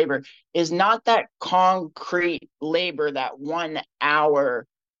distribution of labor, is not that concrete labor, that 1 hour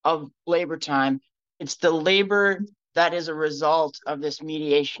of labor time. It's the labor that is a result of this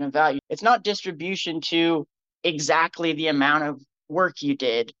mediation of value. It's not distribution to exactly the amount of work you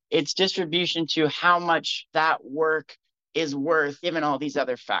did. It's distribution to how much that work is worth given all these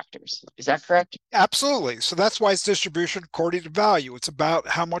other factors. Is that correct? Absolutely. So that's why it's distribution according to value. It's about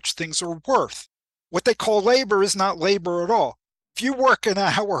how much things are worth. What they call labor is not labor at all. If you work an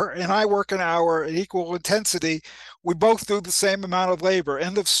hour and I work an hour at equal intensity, we both do the same amount of labor.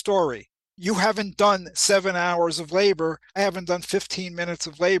 End of story. You haven't done 7 hours of labor. I haven't done 15 minutes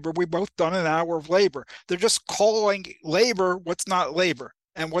of labor. We both done an hour of labor. They're just calling labor what's not labor.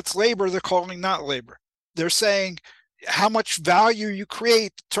 And what's labor, they're calling not labor. They're saying how much value you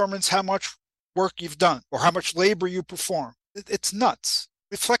create determines how much work you've done or how much labor you perform. It's nuts.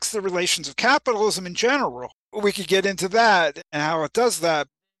 It reflects the relations of capitalism in general. We could get into that and how it does that.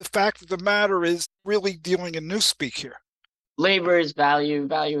 The fact of the matter is really dealing in newspeak here. Labor is value,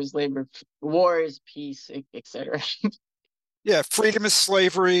 value is labor, war is peace, etc. Yeah, freedom is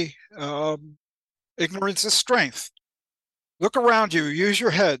slavery, ignorance is strength. Look around you, use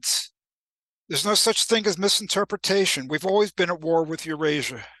your heads. There's no such thing as misinterpretation. We've always been at war with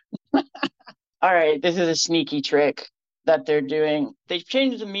Eurasia. All right, this is a sneaky trick that they're doing. They've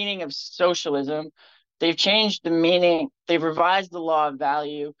changed the meaning of socialism. They've changed the meaning. They've revised the law of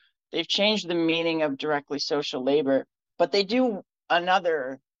value. They've changed the meaning of directly social labor. But they do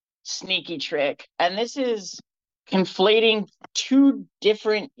another sneaky trick, and this is conflating two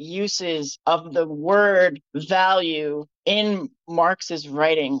different uses of the word value in Marx's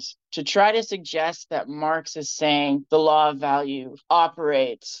writings to try to suggest that Marx is saying the law of value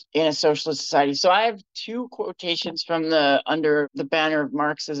operates in a socialist society. So I have two quotations from the Under the Banner of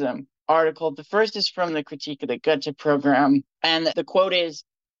Marxism article. The first is from the Critique of the Goethe program, and the quote is,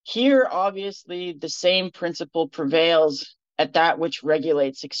 "Here, obviously, the same principle prevails at that which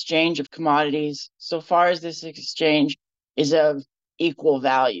regulates exchange of commodities, so far as this exchange is of equal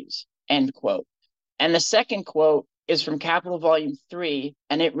values," end quote. And the second quote is from Capital Volume 3,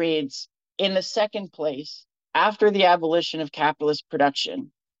 and it reads, "In the second place, after the abolition of capitalist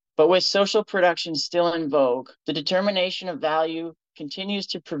production, but with social production still in vogue, the determination of value continues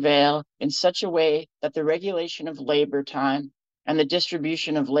to prevail in such a way that the regulation of labor time and the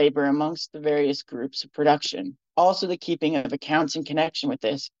distribution of labor amongst the various groups of production, also the keeping of accounts in connection with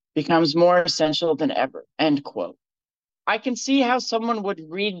this, becomes more essential than ever," end quote. I can see how someone would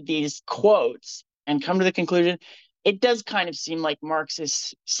read these quotes and come to the conclusion, it does kind of seem like Marx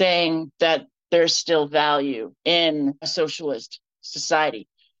is saying that there's still value in a socialist society.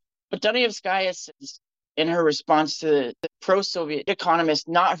 But Dunayevskaya says in her response to the pro-Soviet economist,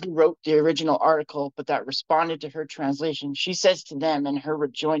 not who wrote the original article, but that responded to her translation, she says to them in her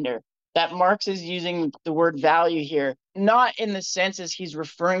rejoinder that Marx is using the word value here, not in the sense as he's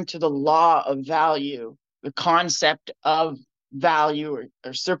referring to the law of value, the concept of value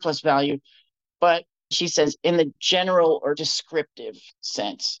or surplus value, but she says in the general or descriptive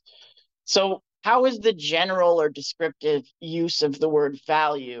sense. So how is the general or descriptive use of the word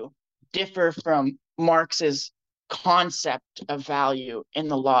value differ from Marx's concept of value in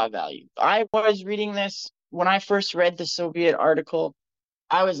the law of value? I was reading this when I first read the Soviet article.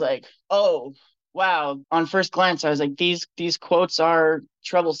 I was like, oh, wow. On first glance, I was like, these quotes are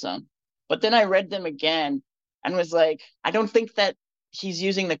troublesome. But then I read them again and was like, I don't think that he's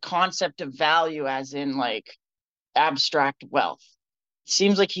using the concept of value as in like abstract wealth. It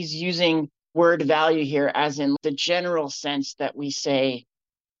seems like he's using word value here as in the general sense that we say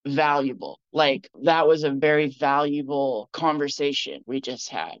valuable. Like that was a very valuable conversation we just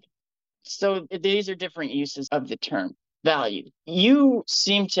had. So these are different uses of the term value. You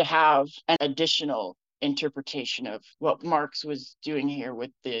seem to have an additional interpretation of what Marx was doing here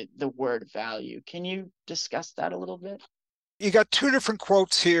with the word value. Can you discuss that a little bit? You got two different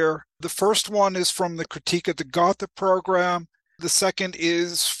quotes here. The first one is from the Critique of the Goethe program. The second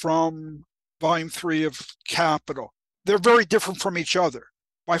is from Volume 3 of Capital. They're very different from each other.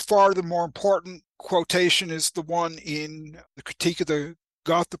 By far, the more important quotation is the one in the Critique of the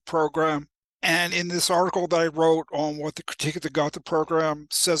Goethe program. And in this article that I wrote on what the Critique of the Goethe program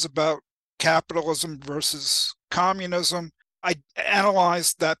says about capitalism versus communism, I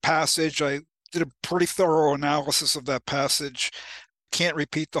analyzed that passage. I did a pretty thorough analysis of that passage. Can't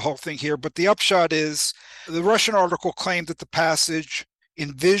repeat the whole thing here, but the upshot is the Russian article claimed that the passage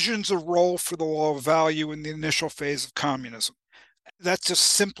envisions a role for the law of value in the initial phase of communism. That's just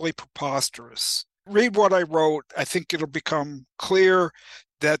simply preposterous. Read what I wrote. I think it'll become clear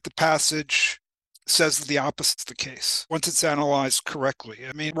that the passage says that the opposite is the case once it's analyzed correctly.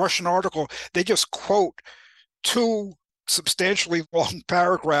 I mean, Russian article, they just quote two substantially long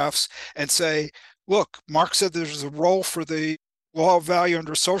paragraphs and say, look, Marx said there's a role for the law of value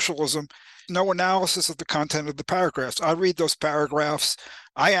under socialism. no analysis of the content of the paragraphs. I read those paragraphs,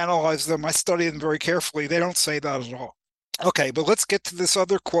 I analyze them, I study them very carefully. They don't say that at all. Okay, but let's get to this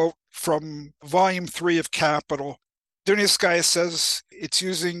other quote from Volume 3 of Capital. Dunyaskaya says it's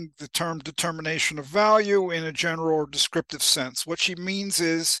using the term determination of value in a general or descriptive sense. What she means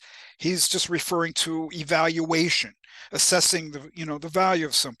is he's just referring to evaluation, assessing the value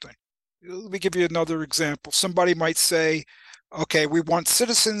of something. Let me give you another example. Somebody might say, okay, we want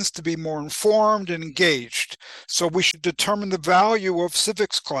citizens to be more informed and engaged, so we should determine the value of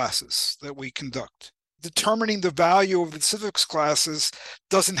civics classes that we conduct. Determining the value of the civics classes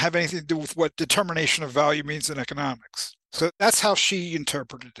doesn't have anything to do with what determination of value means in economics. So that's how she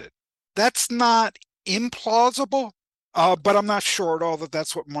interpreted it. That's not implausible, but I'm not sure at all that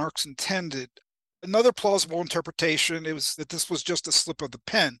that's what Marx intended. Another plausible interpretation is that this was just a slip of the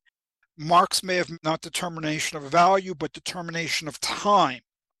pen. Marx may have not determination of value, but determination of time.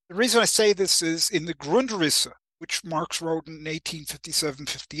 The reason I say this is in the Grundrisse, which Marx wrote in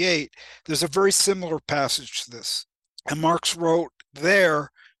 1857-58, there's a very similar passage to this. And Marx wrote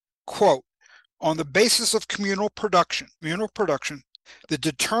there, quote, on the basis of communal production, the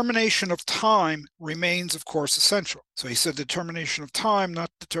determination of time remains, of course, essential. So he said determination of time,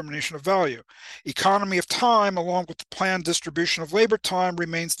 not determination of value. Economy of time, along with the planned distribution of labor time,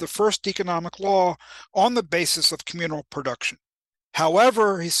 remains the first economic law on the basis of communal production.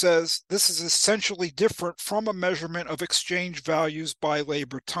 However, he says, this is essentially different from a measurement of exchange values by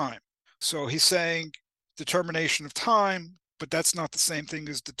labor time. So he's saying determination of time, but that's not the same thing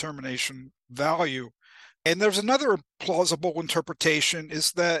as determination value. And there's another plausible interpretation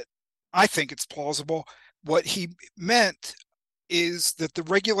is that, I think it's plausible, what he meant is that the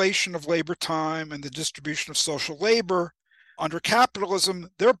regulation of labor time and the distribution of social labor under capitalism,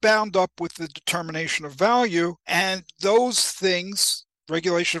 they're bound up with the determination of value, and those things,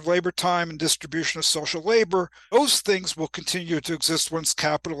 regulation of labor time and distribution of social labor, those things will continue to exist once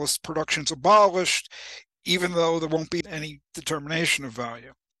capitalist production is abolished, even though there won't be any determination of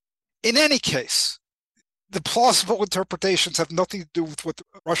value. In any case, the plausible interpretations have nothing to do with what the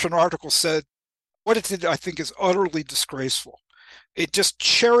Russian article said. What it did, I think, is utterly disgraceful. It just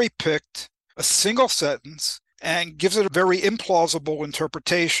cherry-picked a single sentence and gives it a very implausible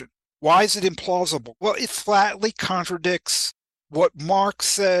interpretation. Why is it implausible? Well, it flatly contradicts what Marx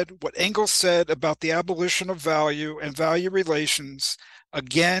said, what Engels said about the abolition of value and value relations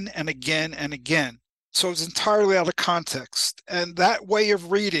again and again and again. So it's entirely out of context. And that way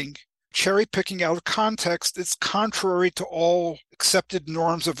of reading, cherry picking out of context, is contrary to all accepted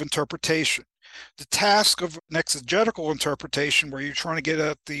norms of interpretation. The task of an exegetical interpretation, where you're trying to get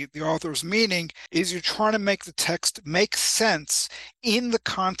at the author's meaning, is you're trying to make the text make sense in the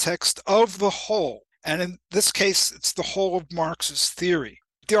context of the whole. And in this case, it's the whole of Marx's theory.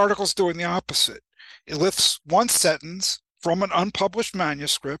 The article's doing the opposite. It lifts one sentence from an unpublished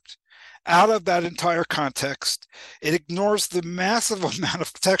manuscript out of that entire context. It ignores the massive amount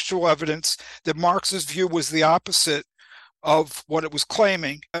of textual evidence that Marx's view was the opposite of what it was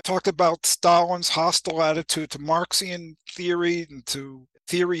claiming. I talked about Stalin's hostile attitude to Marxian theory and to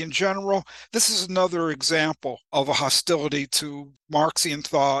theory in general. This is another example of a hostility to Marxian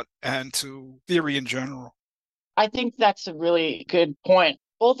thought and to theory in general. I think that's a really good point.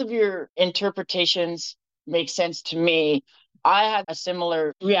 Both of your interpretations make sense to me. I had a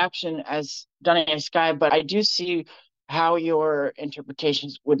similar reaction as Dunyaskaya, but I do see how your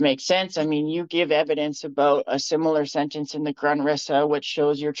interpretations would make sense. I mean, you give evidence about a similar sentence in the Grundrisse, which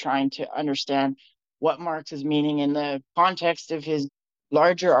shows you're trying to understand what Marx is meaning in the context of his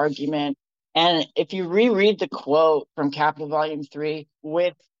larger argument. And if you reread the quote from Capital Volume 3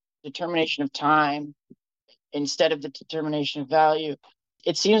 with determination of time instead of the determination of value,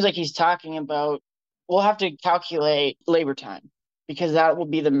 it seems like he's talking about, we'll have to calculate labor time, because that will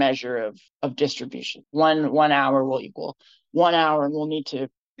be the measure of distribution. One hour will equal 1 hour, and we'll need to.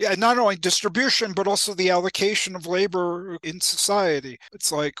 Yeah, not only distribution, but also the allocation of labor in society.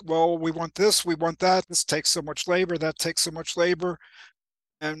 It's like, well, we want this, we want that. This takes so much labor, that takes so much labor.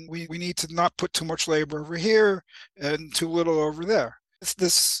 And we need to not put too much labor over here and too little over there.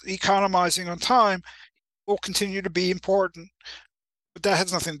 This economizing on time will continue to be important, but that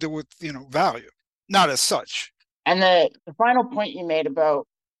has nothing to do with, value. Not as such. And the final point you made about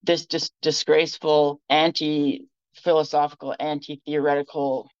this disgraceful anti-philosophical,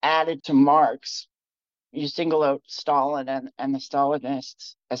 anti-theoretical added to Marx, you single out Stalin and the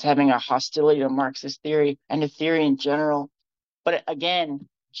Stalinists as having a hostility to Marxist theory and to theory in general. But again,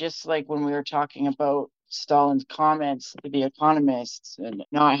 just like when we were talking about Stalin's comments to the economists and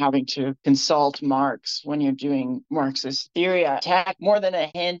not having to consult Marx when you're doing Marxist theory attack more than a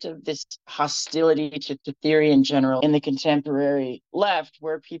hint of this hostility to theory in general in the contemporary left,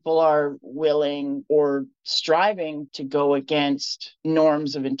 where people are willing or striving to go against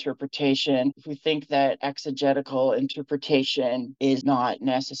norms of interpretation, who think that exegetical interpretation is not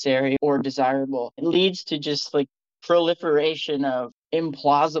necessary or desirable. It leads to just like proliferation of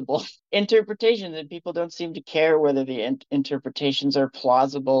implausible interpretations, and people don't seem to care whether the interpretations are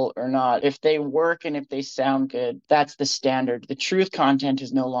plausible or not. If they work and if they sound good, that's the standard. The truth content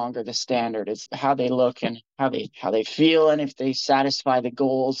is no longer the standard. It's how they look and how they feel, and if they satisfy the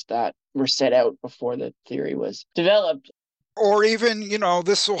goals that were set out before the theory was developed. Or even,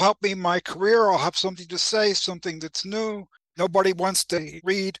 this will help me in my career. I'll have something to say, something that's new. Nobody wants to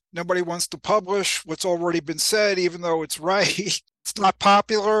read. Nobody wants to publish what's already been said, even though it's right. It's not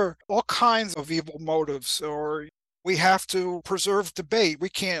popular. All kinds of evil motives. Or we have to preserve debate. We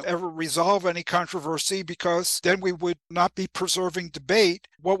can't ever resolve any controversy because then we would not be preserving debate.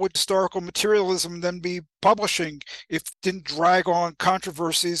 What would historical materialism then be publishing if it didn't drag on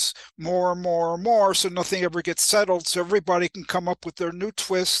controversies more and more and more, so nothing ever gets settled, so everybody can come up with their new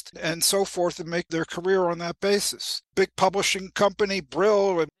twist and so forth and make their career on that basis? Big publishing company,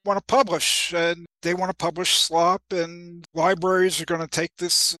 Brill, want to publish, and they want to publish slop, and libraries are going to take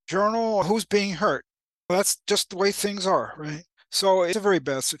this journal. Who's being hurt? That's just the way things are, right? So it's a very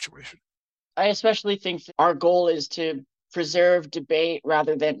bad situation. I especially think our goal is to preserve debate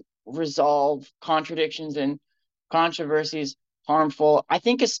rather than resolve contradictions and controversies. Harmful. I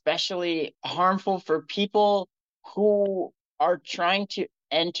think especially harmful for people who are trying to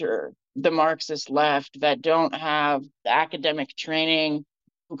enter the Marxist left that don't have academic training,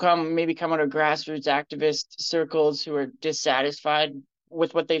 who maybe come out of grassroots activist circles, who are dissatisfied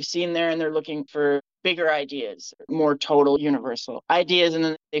with what they've seen there, and they're looking for bigger ideas, more total universal ideas. And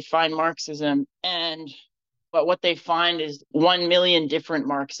then they find Marxism, but what they find is 1 million different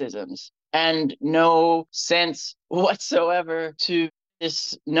Marxisms and no sense whatsoever to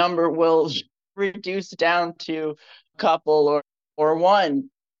this number will reduce down to a couple or one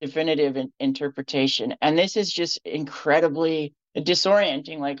definitive interpretation. And this is just incredibly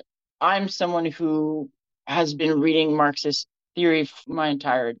disorienting. Like, I'm someone who has been reading Marxist theory my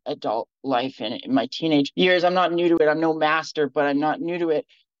entire adult life and in my teenage years. I'm not new to it. I'm no master, but I'm not new to it.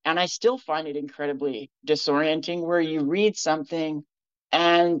 And I still find it incredibly disorienting, where you read something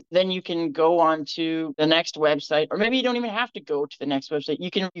and then you can go on to the next website, or maybe you don't even have to go to the next website.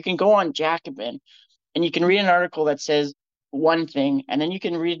 You can go on Jacobin and you can read an article that says one thing, and then you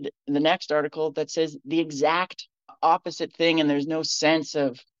can read the next article that says the exact opposite thing, and there's no sense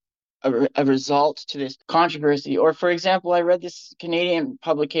of a result to this controversy. Or, for example, I read this Canadian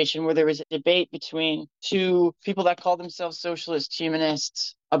publication where there was a debate between two people that called themselves socialist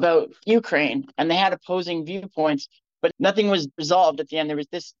humanists about Ukraine, and they had opposing viewpoints, but nothing was resolved at the end. There was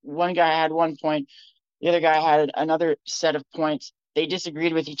this one guy had one point, the other guy had another set of points. They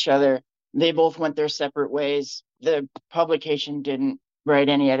disagreed with each other. They both went their separate ways. The publication didn't write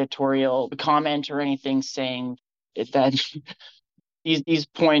any editorial comment or anything saying that these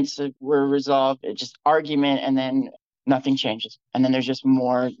points were resolved. It's just argument, and then nothing changes. And then there's just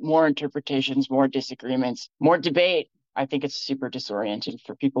more interpretations, more disagreements, more debate. I think it's super disorienting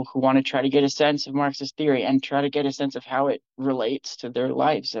for people who want to try to get a sense of Marxist theory and try to get a sense of how it relates to their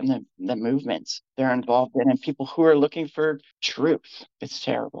lives and the movements they're involved in, and people who are looking for truth. It's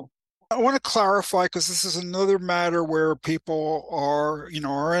terrible. I want to clarify, because this is another matter where people are,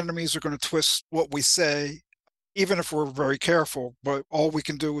 our enemies are going to twist what we say, even if we're very careful, but all we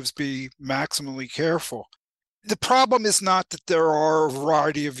can do is be maximally careful. The problem is not that there are a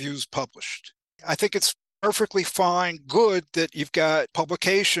variety of views published. I think it's perfectly fine, good that you've got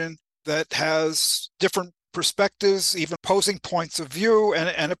publication that has different perspectives, even opposing points of view,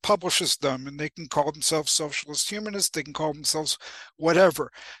 and it publishes them, and they can call themselves socialist humanists, they can call themselves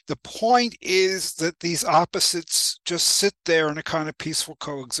whatever. The point is that these opposites just sit there in a kind of peaceful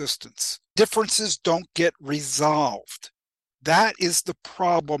coexistence. Differences don't get resolved. That is the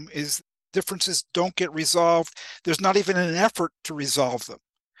problem, is differences don't get resolved. There's not even an effort to resolve them.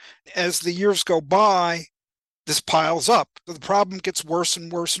 As the years go by, this piles up. The problem gets worse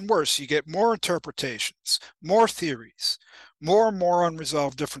and worse and worse. You get more interpretations, more theories, more and more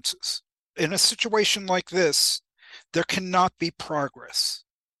unresolved differences. In a situation like this, there cannot be progress.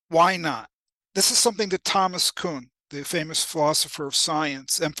 Why not? This is something that Thomas Kuhn, the famous philosopher of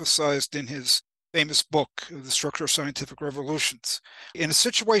science, emphasized in his famous book, The Structure of Scientific Revolutions. In a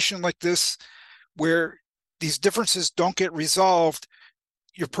situation like this, where these differences don't get resolved,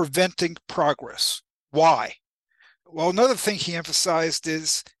 you're preventing progress. Why? Well, another thing he emphasized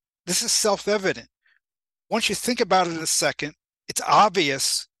is this is self-evident. Once you think about it a second, it's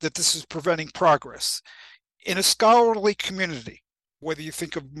obvious that this is preventing progress. In a scholarly community, whether you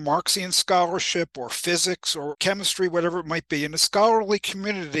think of Marxian scholarship or physics or chemistry, whatever it might be, in a scholarly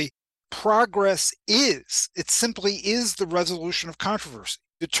community, progress it simply is the resolution of controversy.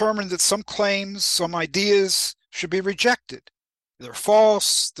 Determine that some claims, some ideas should be rejected. They're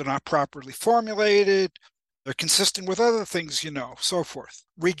false, they're not properly formulated, they're consistent with other things, so forth.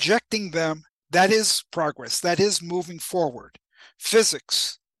 Rejecting them, that is progress, that is moving forward.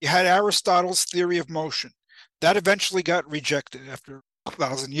 Physics, you had Aristotle's theory of motion. That eventually got rejected after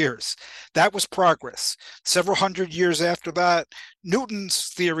 1,000 years. That was progress. Several hundred years after that, Newton's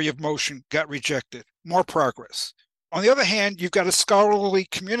theory of motion got rejected. More progress. On the other hand, you've got a scholarly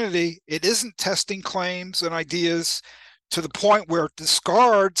community. It isn't testing claims and ideas to the point where it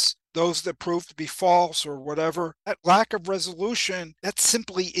discards those that prove to be false or whatever. That lack of resolution, that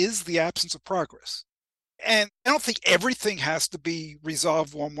simply is the absence of progress. And I don't think everything has to be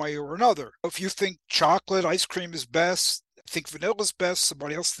resolved one way or another. If you think chocolate ice cream is best, think vanilla is best,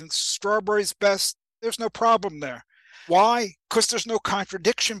 somebody else thinks strawberry is best, there's no problem there. Why? Because there's no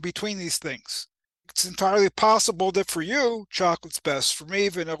contradiction between these things. It's entirely possible that for you, chocolate's best. For me,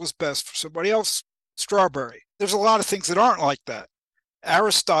 vanilla's best. For somebody else, strawberry. There's a lot of things that aren't like that.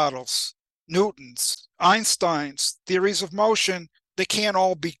 Aristotle's, Newton's, Einstein's theories of motion, they can't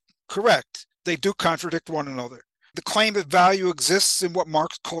all be correct. They do contradict one another. The claim that value exists in what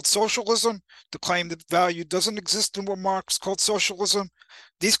Marx called socialism, the claim that value doesn't exist in what Marx called socialism,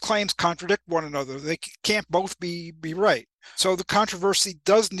 these claims contradict one another. They can't both be right. So the controversy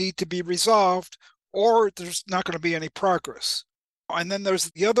does need to be resolved, or there's not going to be any progress. And then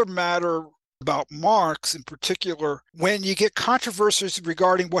there's the other matter about Marx in particular, when you get controversies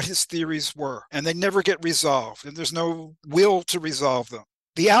regarding what his theories were, and they never get resolved, and there's no will to resolve them.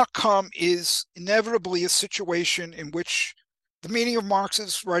 The outcome is inevitably a situation in which the meaning of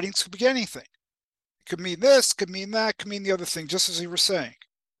Marx's writings could be anything. It could mean this, could mean that, could mean the other thing, just as he was saying.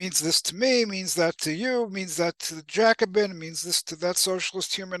 It means this to me, means that to you, means that to the Jacobin, means this to that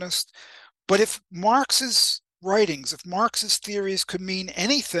socialist humanist. But if Marx's writings, if Marx's theories could mean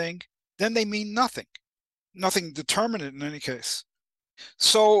anything, then they mean nothing. Nothing determinate in any case.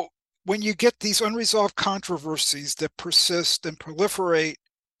 So when you get these unresolved controversies that persist and proliferate,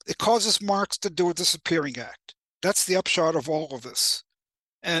 it causes Marx to do a disappearing act. That's the upshot of all of this.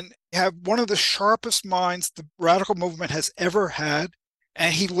 And you have one of the sharpest minds the radical movement has ever had,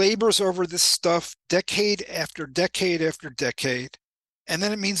 and he labors over this stuff decade after decade after decade, and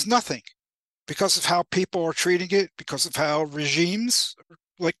then it means nothing because of how people are treating it, because of how regimes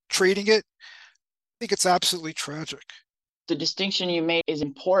are treating it. I think it's absolutely tragic. The distinction you made is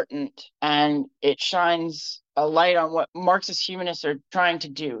important, and it shines a light on what Marxist humanists are trying to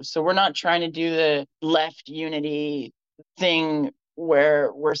do. So we're not trying to do the left unity thing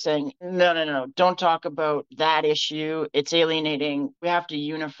where we're saying, no, don't talk about that issue. It's alienating. We have to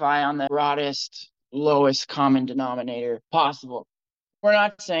unify on the broadest, lowest common denominator possible. We're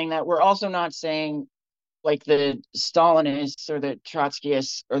not saying that. We're also not saying, like the Stalinists or the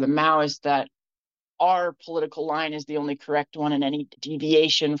Trotskyists or the Maoists, that our political line is the only correct one, and any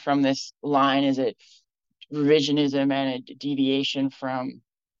deviation from this line is a revisionism and a deviation from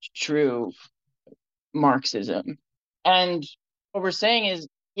true Marxism. And what we're saying is,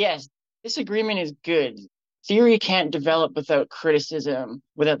 yes, disagreement is good. Theory can't develop without criticism,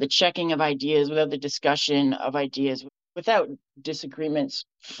 without the checking of ideas, without the discussion of ideas, without disagreements,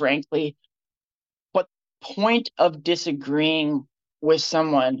 frankly. But the point of disagreeing with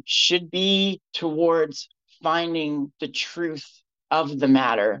someone should be towards finding the truth of the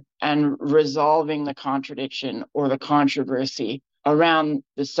matter and resolving the contradiction or the controversy around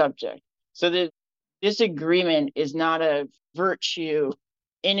the subject. So the disagreement is not a virtue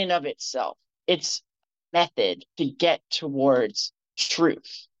in and of itself. It's method to get towards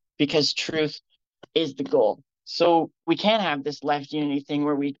truth, because truth is the goal. So we can't have this left unity thing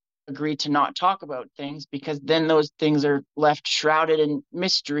where we agree to not talk about things, because then those things are left shrouded in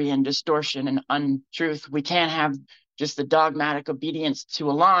mystery and distortion and untruth. We can't have just the dogmatic obedience to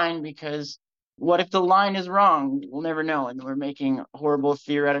a line, because what if the line is wrong? We'll never know, and we're making horrible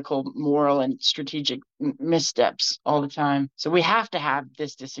theoretical, moral, and strategic missteps all the time. So we have to have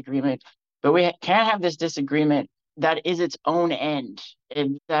this disagreement, but we can't have this disagreement that is its own end,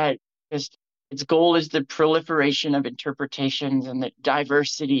 and that just its goal is the proliferation of interpretations and the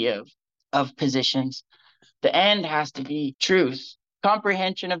diversity of positions. The end has to be truth,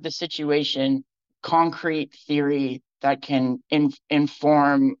 comprehension of the situation, concrete theory that can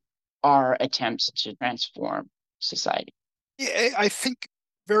inform our attempts to transform society. Yeah, I think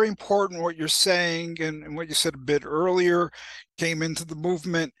very important what you're saying, and what you said a bit earlier, came into the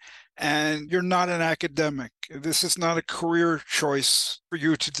movement, and you're not an academic. This is not a career choice for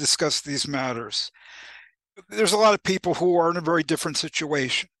you to discuss these matters. There's a lot of people who are in a very different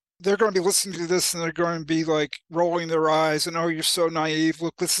situation. They're going to be listening to this and they're going to be like rolling their eyes and, oh, you're so naive.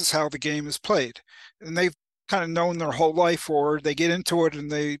 Look, this is how the game is played. And they've kind of known their whole life, or they get into it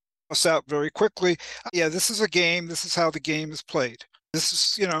and they bust out very quickly. Yeah, this is a game. This is how the game is played. This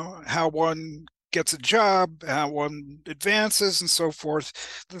is, how one gets a job, how one advances and so forth.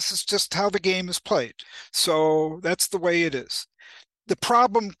 This is just how the game is played. So that's the way it is. The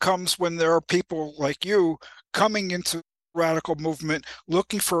problem comes when there are people like you coming into radical movement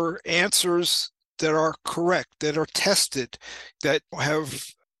looking for answers that are correct, that are tested, that have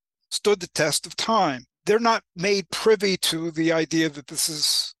stood the test of time. They're not made privy to the idea that this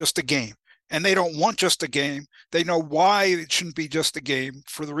is just a game. And they don't want just a game. They know why it shouldn't be just a game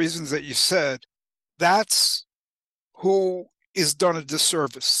for the reasons that you said. That's who is done a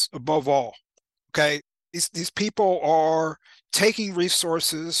disservice above all. Okay? These people are taking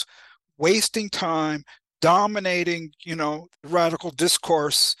resources, wasting time, dominating, radical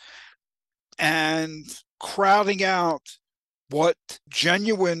discourse, and crowding out what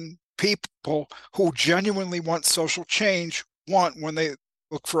genuine people who genuinely want social change want when they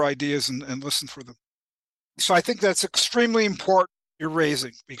look for ideas and listen for them. So I think that's extremely important you're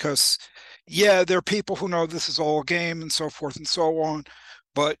raising, because, yeah, there are people who know this is all a game and so forth and so on.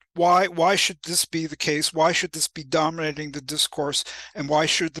 But why should this be the case? Why should this be dominating the discourse? And why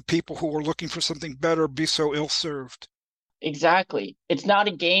should the people who are looking for something better be so ill-served? Exactly. It's not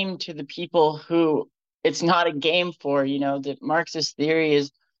a game to the people who it's not a game for. The Marxist theory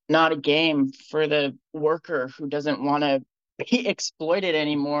is not a game for the worker who doesn't want to be exploited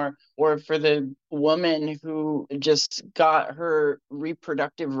anymore, or for the woman who just got her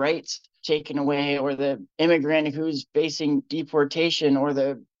reproductive rights taken away, or the immigrant who's facing deportation, or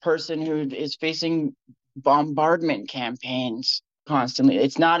the person who is facing bombardment campaigns constantly.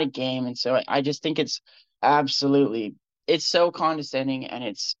 It's not a game. And so I just think it's so condescending, and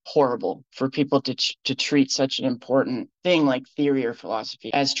it's horrible for people to treat such an important thing like theory or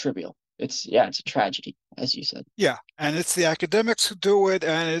philosophy as trivial. It's a tragedy, as you said. Yeah, and it's the academics who do it,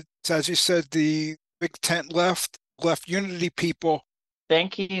 and it's, as you said, the big tent left unity people.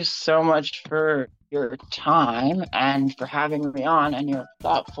 Thank you so much for your time and for having me on and your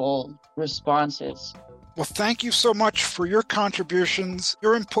thoughtful responses. Well, thank you so much for your contributions.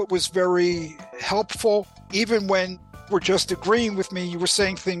 Your input was very helpful. Even when you were just agreeing with me, you were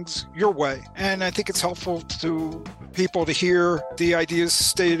saying things your way. And I think it's helpful to people to hear the ideas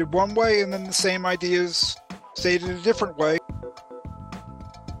stated one way and then the same ideas stated a different way.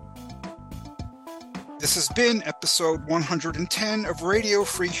 This has been episode 110 of Radio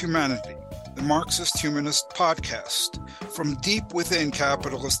Free Humanity, the Marxist Humanist podcast from deep within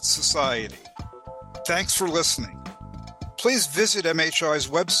capitalist society. Thanks for listening. Please visit MHI's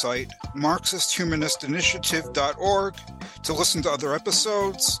website, marxisthumanistinitiative.org, to listen to other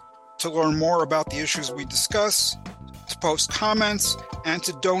episodes, to learn more about the issues we discuss, to post comments, and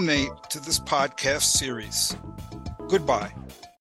to donate to this podcast series. Goodbye.